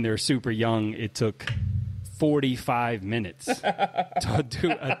when they're super young, it took 45 minutes to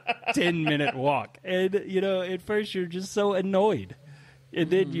do a 10-minute walk. And, at first you're just so annoyed. And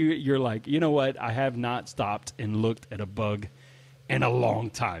then you're like, you know what? I have not stopped and looked at a bug in a long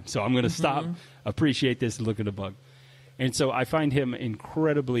time. So I'm going to stop, appreciate this, and look at a bug. And so I find him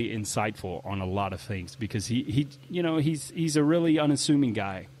incredibly insightful on a lot of things because he's a really unassuming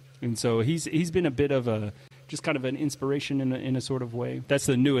guy. And so he's been a bit of a just kind of an inspiration in a sort of way. That's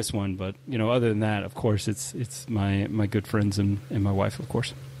the newest one, but other than that, of course, it's my good friends and my wife, of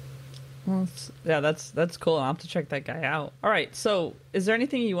course. Well, that's cool. I'll have to check that guy out. All right, so is there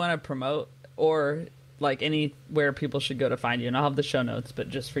anything you want to promote or like anywhere people should go to find you? And I'll have the show notes, but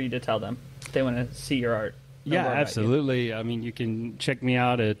just for you to tell them if they want to see your art. Yeah, absolutely. I mean, you can check me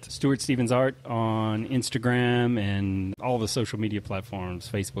out at Stuart Stevens Art on Instagram and all the social media platforms,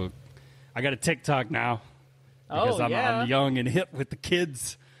 Facebook. I got a TikTok now because I'm young and hip with the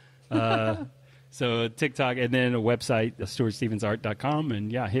kids. So TikTok and then a website, stuartstevensart.com.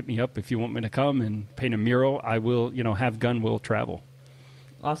 And yeah, hit me up if you want me to come and paint a mural. I will, have gun will travel.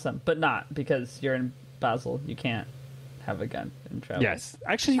 Awesome. But not because you're in Basel. You can't have a gun and travel. Yes.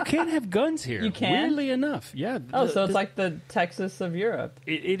 Actually, you can't have guns here. You can? Weirdly enough. Yeah. So it's like the Texas of Europe.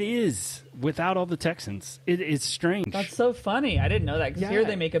 It is. Without all the Texans. It's strange. That's so funny. I didn't know that. Because here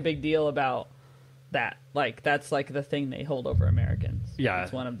they make a big deal about that. Like, that's like the thing they hold over Americans. Yeah.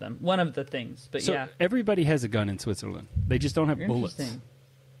 It's one of them. One of the things. But so everybody has a gun in Switzerland. They just don't have bullets.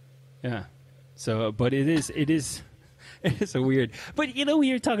 Yeah. So, but it is it's a weird. But when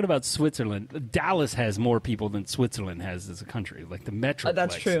you're talking about Switzerland, Dallas has more people than Switzerland has as a country, like the metroplex.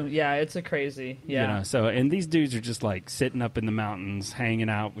 That's true. Yeah, it's a crazy. Yeah. So and these dudes are just like sitting up in the mountains, hanging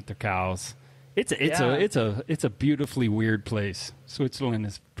out with their cows. It's a beautifully weird place. Switzerland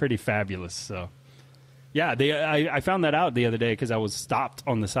is pretty fabulous. So. Yeah, I found that out the other day because I was stopped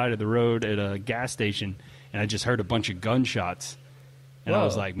on the side of the road at a gas station, and I just heard a bunch of gunshots. And I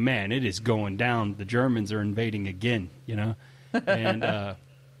was like, man, it is going down. The Germans are invading again, And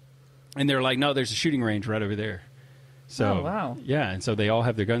and they're like, no, there's a shooting range right over there. So, wow. Yeah, and so they all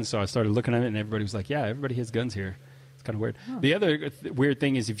have their guns. So I started looking at it, and everybody was like, yeah, everybody has guns here. It's kind of weird. Oh. The other weird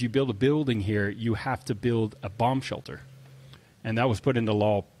thing is if you build a building here, you have to build a bomb shelter. And that was put into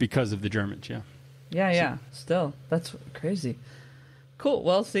law because of the Germans, yeah. Yeah. Still, that's crazy. Cool.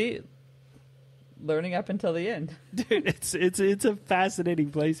 Well, see, learning up until the end, dude. It's a fascinating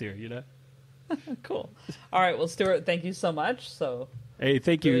place here, Cool. All right. Well, Stuart, thank you so much. Hey,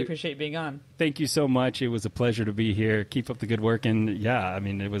 thank you. Really appreciate being on. Thank you so much. It was a pleasure to be here. Keep up the good work, and yeah, I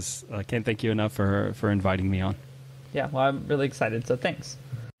mean, I can't thank you enough for inviting me on. Yeah. Well, I'm really excited. So thanks.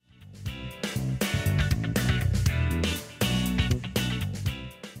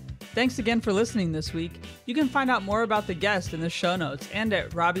 Thanks again for listening this week. You can find out more about the guest in the show notes and at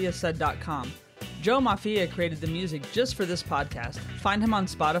rabiasaid.com. Joe Mafia created the music just for this podcast. Find him on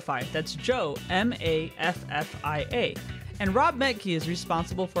Spotify. That's Joe, Maffia. And Rob Metke is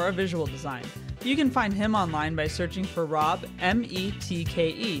responsible for our visual design. You can find him online by searching for Rob,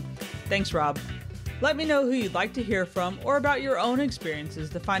 Metke. Thanks, Rob. Let me know who you'd like to hear from or about your own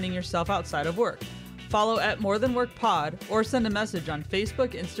experiences defining yourself outside of work. Follow at More Than Work Pod or send a message on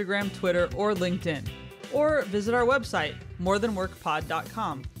Facebook, Instagram, Twitter, or LinkedIn. Or visit our website,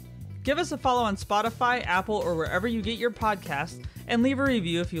 morethanworkpod.com. Give us a follow on Spotify, Apple, or wherever you get your podcasts, and leave a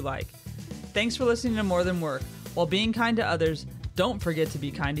review if you like. Thanks for listening to More Than Work. While being kind to others, don't forget to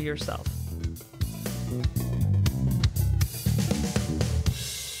be kind to yourself.